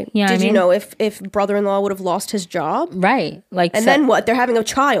thing. Right. You know Did you know if brother-in-law would have lost his job? Right. Like, and then what? They're having a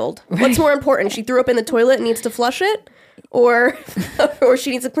child. Right. What's more important? She threw up in the toilet and needs to flush it? Or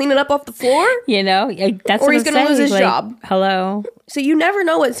she needs to clean it up off the floor? You know, that's or he's going to lose his job. Hello. So you never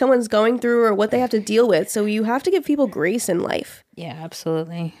know what someone's going through or what they have to deal with. So you have to give people grace in life. Yeah,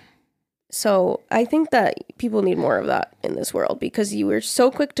 absolutely. So I think that people need more of that in this world because you were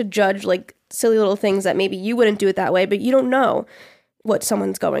so quick to judge like silly little things that maybe you wouldn't do it that way, but you don't know what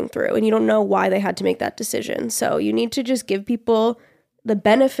someone's going through and you don't know why they had to make that decision. So you need to just give people the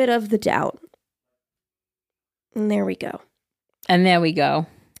benefit of the doubt. And there we go.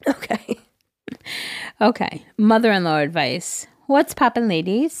 Okay. Okay. Mother-in-law advice. What's poppin',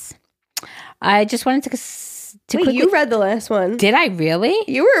 ladies? I just wanted to wait, quickly... you read the last one. Did I really?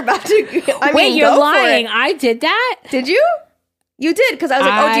 You were about to... Wait, you're lying. I did that? Did you? You did, because I was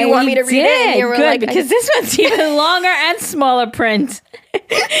like, oh, do you want me to read it? And you were good, like, because this one's even longer and smaller print. I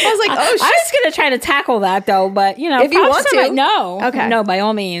was like, oh, shit. I was going to try to tackle that, though, but, you know, if you want to. No. Okay. No, by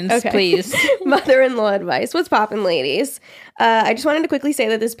all means, please. Mother-in-law advice. What's poppin', ladies? I just wanted to quickly say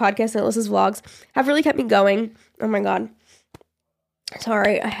that this podcast and Alyssa's vlogs have really kept me going. Oh, my God.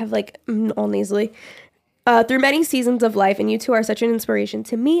 Sorry, I have, like, all nasally. Through many seasons of life, and you two are such an inspiration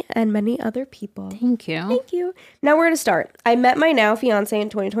to me and many other people. Thank you. Thank you. Now we're going to start. I met my now fiance in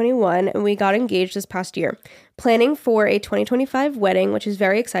 2021, and we got engaged this past year. Planning for a 2025 wedding, which is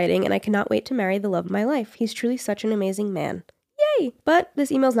very exciting, and I cannot wait to marry the love of my life. He's truly such an amazing man. Yay! But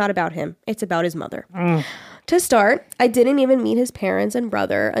this email's not about him. It's about his mother. To start, I didn't even meet his parents and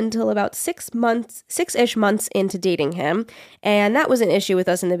brother until about 6-ish months into dating him, and that was an issue with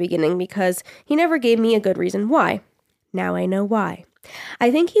us in the beginning because he never gave me a good reason why. Now I know why. I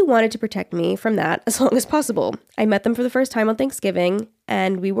think he wanted to protect me from that as long as possible. I met them for the first time on Thanksgiving,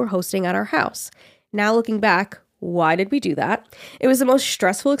 and we were hosting at our house. Now looking back, why did we do that? It was the most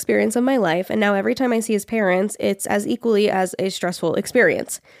stressful experience of my life, and now every time I see his parents, it's as equally as a stressful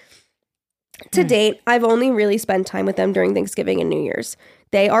experience. To date, I've only really spent time with them during Thanksgiving and New Year's.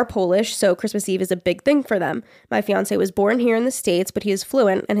 They are Polish, so Christmas Eve is a big thing for them. My fiancé was born here in the States, but he is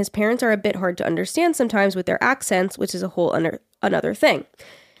fluent, and his parents are a bit hard to understand sometimes with their accents, which is a whole another thing.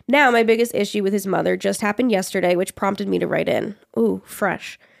 Now, my biggest issue with his mother just happened yesterday, which prompted me to write in. Ooh,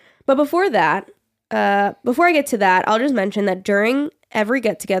 fresh. But before I get to that, I'll just mention that during every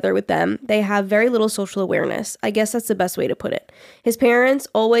get-together with them, they have very little social awareness. I guess that's the best way to put it. His parents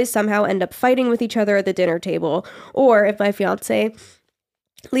always somehow end up fighting with each other at the dinner table, or if my fiancé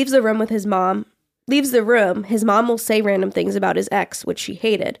leaves the room, his mom will say random things about his ex, which she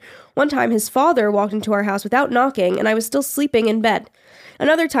hated. One time, his father walked into our house without knocking, and I was still sleeping in bed.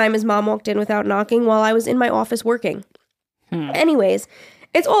 Another time, his mom walked in without knocking while I was in my office working. Anyways,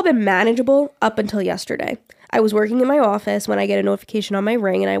 it's all been manageable up until yesterday. I was working in my office when I get a notification on my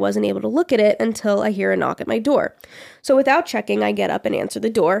ring, and I wasn't able to look at it until I hear a knock at my door. So without checking, I get up and answer the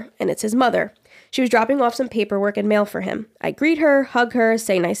door, and it's his mother. She was dropping off some paperwork and mail for him. I greet her, hug her,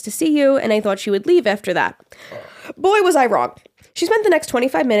 say nice to see you, and I thought she would leave after that. Boy, was I wrong. She spent the next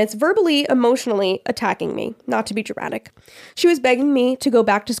 25 minutes verbally, emotionally attacking me, not to be dramatic. She was begging me to go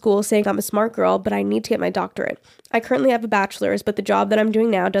back to school, saying I'm a smart girl, but I need to get my doctorate. I currently have a bachelor's, but the job that I'm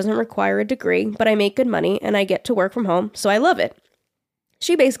doing now doesn't require a degree, but I make good money and I get to work from home, so I love it.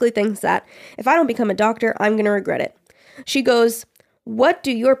 She basically thinks that if I don't become a doctor, I'm going to regret it. She goes, "What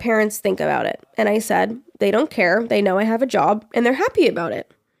do your parents think about it?" And I said, "They don't care. They know I have a job and they're happy about it."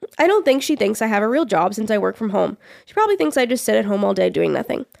 I don't think she thinks I have a real job since I work from home. She probably thinks I just sit at home all day doing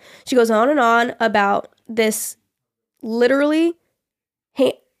nothing. She goes on and on about this, literally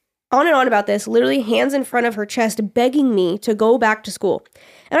hands in front of her chest, begging me to go back to school.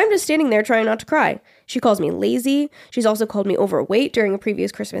 And I'm just standing there trying not to cry. She calls me lazy. She's also called me overweight during a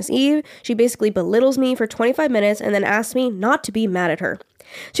previous Christmas Eve. She basically belittles me for 25 minutes and then asks me not to be mad at her.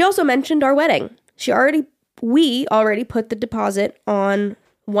 She also mentioned our wedding. We already put the deposit on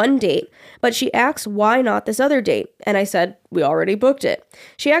one date, but she asks why not this other date, and I said we already booked it.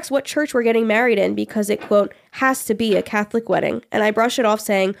 She asks what church we're getting married in because it, quote, has to be a Catholic wedding, and I brush it off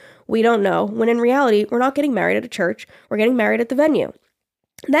saying we don't know, when in reality we're not getting married at a church, we're getting married at the venue.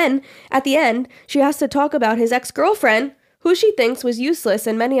 Then, at the end, she has to talk about his ex-girlfriend, who she thinks was useless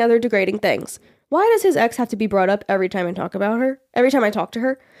and many other degrading things. Why does his ex have to be brought up every time I talk to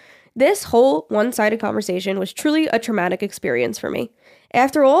her? This whole one-sided conversation was truly a traumatic experience for me.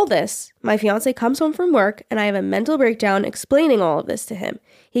 After all this, my fiancé comes home from work and I have a mental breakdown explaining all of this to him.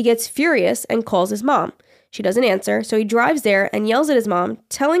 He gets furious and calls his mom. She doesn't answer, so he drives there and yells at his mom,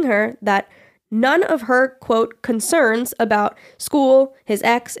 telling her that none of her, quote, concerns about school, his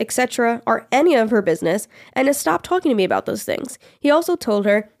ex, etc. are any of her business, and to stop talking to me about those things. He also told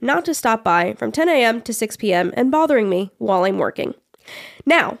her not to stop by from 10 a.m. to 6 p.m. and bothering me while I'm working.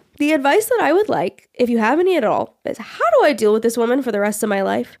 Now, the advice that I would like, if you have any at all, is how do I deal with this woman for the rest of my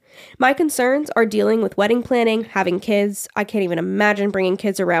life? My concerns are dealing with wedding planning, having kids. I can't even imagine bringing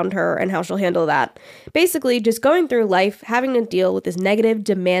kids around her and how she'll handle that. Basically, just going through life, having to deal with this negative,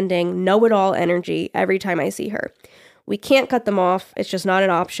 demanding, know-it-all energy every time I see her. We can't cut them off. It's just not an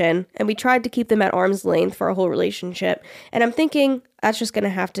option. And we tried to keep them at arm's length for a whole relationship. And I'm thinking that's just going to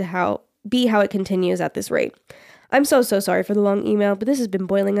have to be how it continues at this rate. I'm so sorry for the long email, but this has been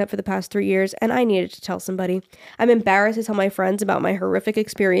boiling up for the past 3 years, and I needed to tell somebody. I'm embarrassed to tell my friends about my horrific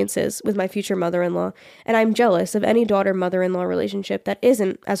experiences with my future mother-in-law, and I'm jealous of any daughter-mother-in-law relationship that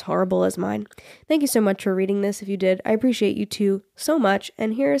isn't as horrible as mine. Thank you so much for reading this if you did. I appreciate you too so much,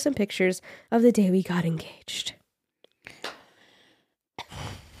 and here are some pictures of the day we got engaged.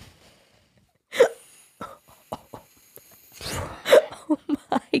 Oh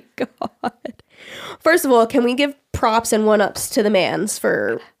my God. First of all, can we give props and one-ups to the mans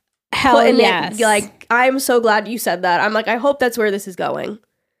for putting yes. it? Like, I'm so glad you said that. I'm like, I hope that's where this is going.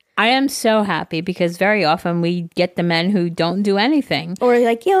 I am so happy because very often we get the men who don't do anything. Or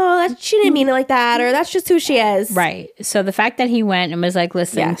like, she didn't mean it like that, or that's just who she is. Right. So the fact that he went and was like,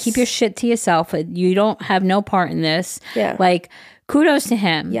 listen, keep your shit to yourself. You don't have no part in this. Yeah. Like, kudos to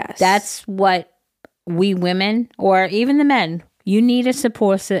him. Yes. That's what we women, or even the men, you need a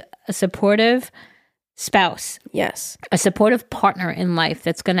supportive spouse. Yes. A supportive partner in life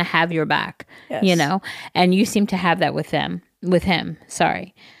that's going to have your back, yes. And you seem to have that with him.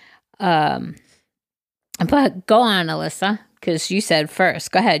 Sorry. But go on, Alyssa. because you said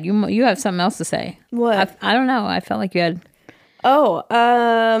first. Go ahead. You have something else to say. What? I don't know. I felt like you had. Oh,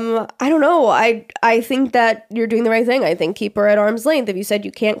 I don't know. I think that you're doing the right thing. I think keep her at arm's length. If you said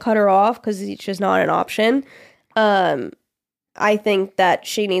you can't cut her off because it's just not an option, I think that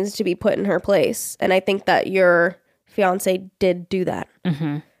she needs to be put in her place. And I think that your fiance did do that.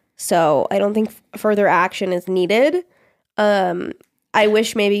 Mm-hmm. So I don't think further action is needed. I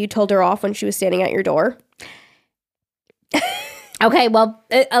wish maybe you told her off when she was standing at your door. Okay, well,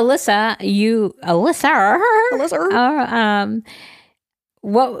 Alyssa,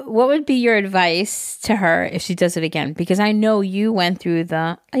 what would be your advice to her if she does it again? Because I know you went through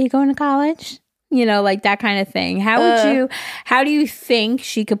are you going to college? You know, like that kind of thing. How do you think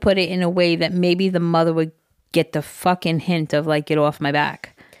she could put it in a way that maybe the mother would get the fucking hint of like, get off my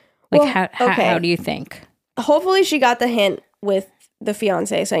back? Like, how do you think? Hopefully she got the hint with the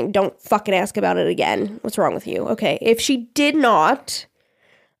fiance saying, don't fucking ask about it again. What's wrong with you? Okay. If she did not,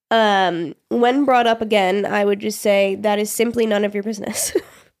 when brought up again, I would just say that is simply none of your business.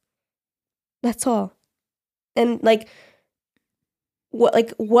 That's all. And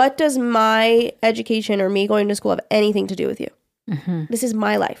what does my education or me going to school have anything to do with you? Mm-hmm. This is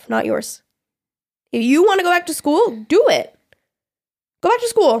my life, not yours. If you want to go back to school, do it. Go back to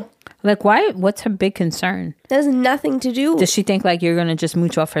school. Like, why? What's her big concern? That has nothing to do. Does she think like you're going to just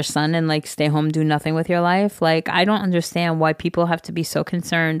mooch off her son and like stay home, do nothing with your life? Like, I don't understand why people have to be so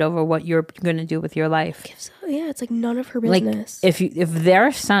concerned over what you're going to do with your life. Yeah, it's like none of her business. Like, if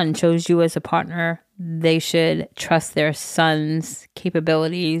their son chose you as a partner, they should trust their son's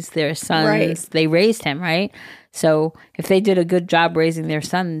capabilities, their son's, right. They raised him, right? So if they did a good job raising their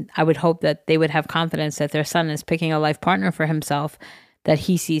son, I would hope that they would have confidence that their son is picking a life partner for himself that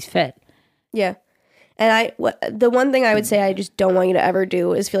he sees fit. Yeah. And the one thing I would say I just don't want you to ever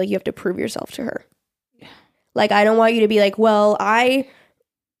do is feel like you have to prove yourself to her. Like, I don't want you to be like, well, I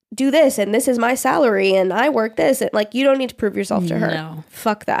do this and this is my salary and I work this. And like, you don't need to prove yourself to her. No.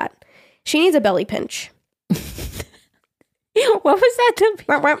 Fuck that. She needs a belly pinch. What was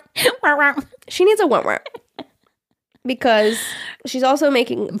that? She needs a womp. Because she's also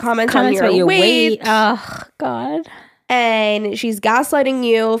making comments on about your weight. Oh, God. And she's gaslighting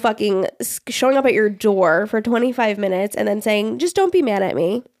you, fucking showing up at your door for 25 minutes and then saying, just don't be mad at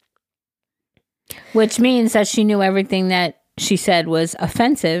me. Which means that she knew everything that she said was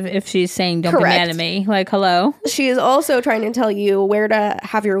offensive if she's saying, don't Correct. be mad at me. Like, hello? She is also trying to tell you where to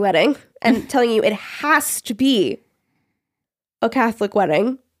have your wedding and telling you it has to be a Catholic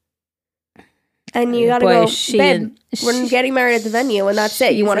wedding. And you gotta go, babe, we're getting married at the venue and that's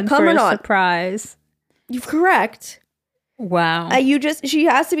it. You want to come or not? Surprise. You're correct. Wow. She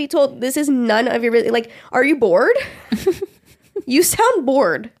has to be told this is none of your business. Like, are you bored? You sound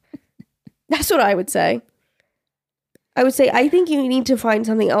bored. That's what I would say. I think you need to find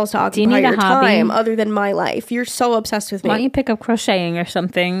something else to occupy your time other than my life. You're so obsessed with me. Why don't you pick up crocheting or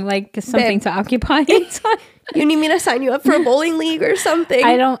something? Like something to occupy your time. You need me to sign you up for a bowling league or something?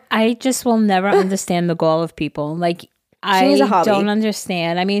 I just will never understand the goal of people. Like, I don't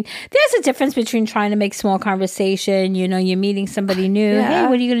understand. I mean, there's a difference between trying to make small conversation. You know, you're meeting somebody new. Yeah. Hey,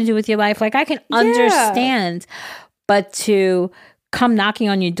 what are you going to do with your life? Like, I can understand. But to come knocking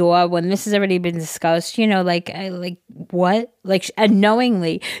on your door when this has already been discussed, you know, like what? Like,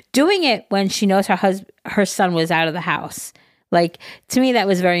 unknowingly doing it when she knows her son was out of the house. Like, to me, that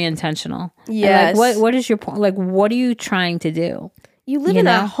was very intentional. Yes. Like, what is your point? Like, what are you trying to do? You live in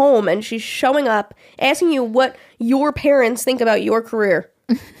a home and she's showing up asking you what your parents think about your career.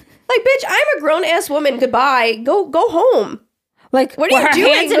 Like, bitch, I'm a grown-ass woman. Goodbye. Go home. Like, what are you doing?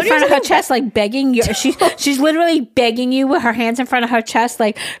 Her hands in front of her chest, like begging you. She's literally begging you with her hands in front of her chest,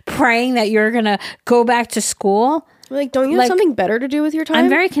 like praying that you're going to go back to school. Like, don't you have something better to do with your time? I'm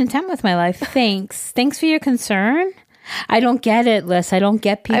very content with my life. Thanks. Thanks for your concern. I don't get it, Liz. I don't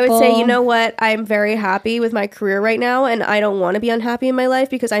get people. I would say, you know what? I'm very happy with my career right now, and I don't want to be unhappy in my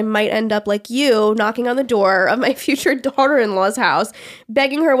life because I might end up like you, knocking on the door of my future daughter-in-law's house,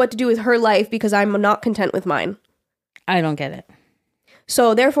 begging her what to do with her life because I'm not content with mine. I don't get it.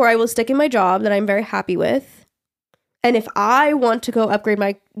 So therefore, I will stick in my job that I'm very happy with. And if I want to go upgrade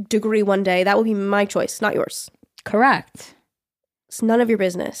my degree one day, that will be my choice, not yours. Correct. It's none of your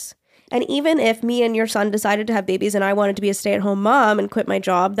business. And even if me and your son decided to have babies and I wanted to be a stay-at-home mom and quit my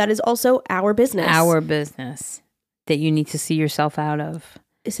job, that is also our business. Our business that you need to see yourself out of.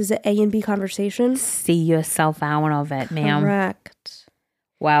 This is an A and B conversation. See yourself out of it, ma'am. Correct.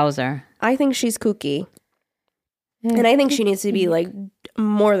 Wowzer. I think she's kooky. And I think she needs to be like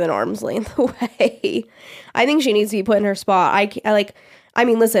more than arm's length away. I think she needs to be put in her spot. I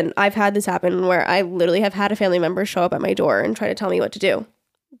mean, listen, I've had this happen where I literally have had a family member show up at my door and try to tell me what to do.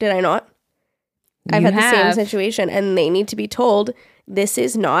 Did I not? I've had the same situation, and they need to be told, this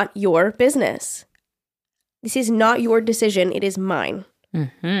is not your business. This is not your decision. It is mine.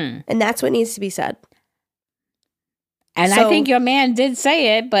 Mm-hmm. And that's what needs to be said. And I think your man did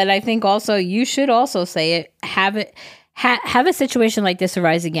say it, but I think also you should also say it. Have a situation like this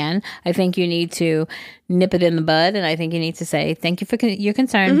arise again. I think you need to nip it in the bud, and I think you need to say, thank you for your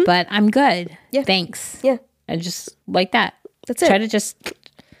concern, but I'm good. Yeah. Thanks. Yeah. And just like that. That's it. Try to just...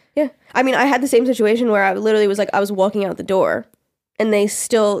 Yeah. I mean, I had the same situation where I literally was like, I was walking out the door, and they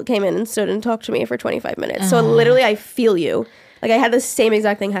still came in and stood and talked to me for 25 minutes. So literally, I feel you. Like, I had the same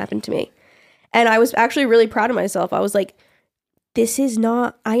exact thing happen to me. And I was actually really proud of myself. I was like,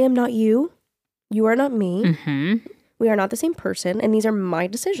 I am not you. You are not me. Mm-hmm. We are not the same person, and these are my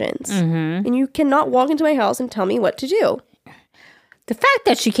decisions. Mm-hmm. And you cannot walk into my house and tell me what to do. The fact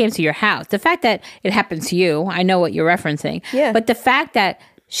that she came to your house, the fact that it happened to you, I know what you're referencing. Yeah. But the fact that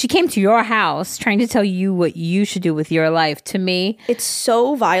she came to your house trying to tell you what you should do with your life, to me... It's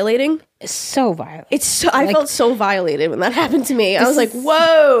so violating. It's so violent. I felt so violated when that happened to me. I was like,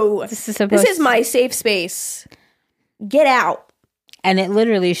 whoa. This is my safe space. Get out. And it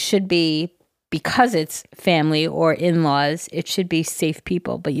literally should be... Because it's family or in-laws, it should be safe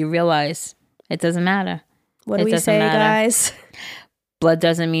people. But you realize it doesn't matter. What do we say, guys? Blood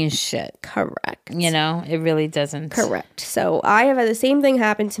doesn't mean shit. Correct. You know, it really doesn't. Correct. So I have had the same thing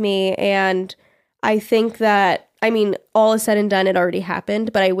happen to me. And I think that, I mean, all is said and done, it already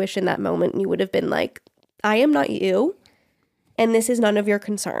happened. But I wish in that moment you would have been like, I am not you. And this is none of your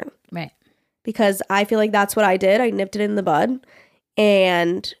concern. Right. Because I feel like that's what I did. I nipped it in the bud.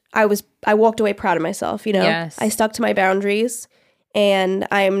 And I walked away proud of myself, you know? Yes. I stuck to my boundaries, and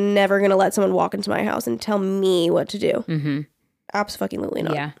I'm never going to let someone walk into my house and tell me what to do. Mm-hmm. Absolutely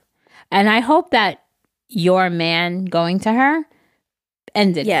not. Yeah. And I hope that your man going to her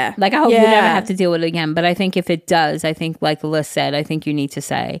ended. Yeah. Like, I hope you never have to deal with it again. But I think if it does, I think, like Liz said, I think you need to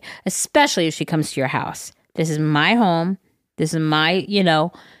say, especially if she comes to your house, this is my home. This is my,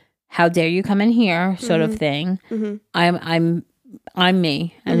 how dare you come in here sort of thing. Mm-hmm. I'm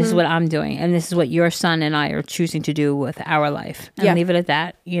me, and this is what I'm doing, and this is what your son and I are choosing to do with our life. And leave it at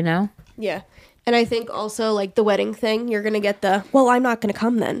that, Yeah. And I think also, like, the wedding thing, you're going to get well, I'm not going to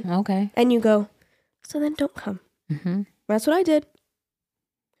come then. Okay. And you go, so then don't come. Mm-hmm. That's what I did.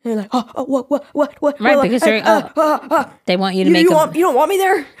 And you're like, what? Right, because they want you to make you don't want me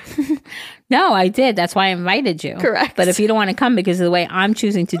there? No, I did. That's why I invited you. Correct. But if you don't want to come because of the way I'm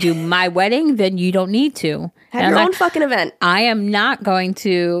choosing to do my wedding, then you don't need to. Have your own fucking event. I am not going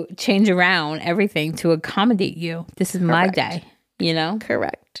to change around everything to accommodate you. This is my day,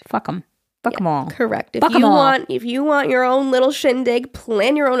 Correct. Fuck them. Fuck them all. Correct. If you want your own little shindig,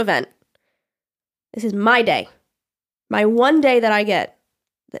 plan your own event. This is my day. My one day that I get.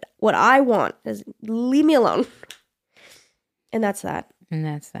 What I want is leave me alone. And that's that.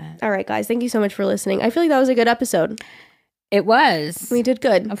 All right, guys. Thank you so much for listening. I feel like that was a good episode. It was. We did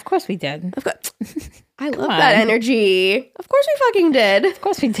good. Of course we did. I love that energy. Of course we fucking did. Of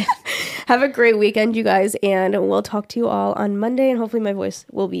course we did. Have a great weekend, you guys. And we'll talk to you all on Monday. And hopefully my voice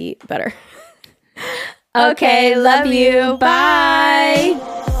will be better. Okay. Love you. Bye.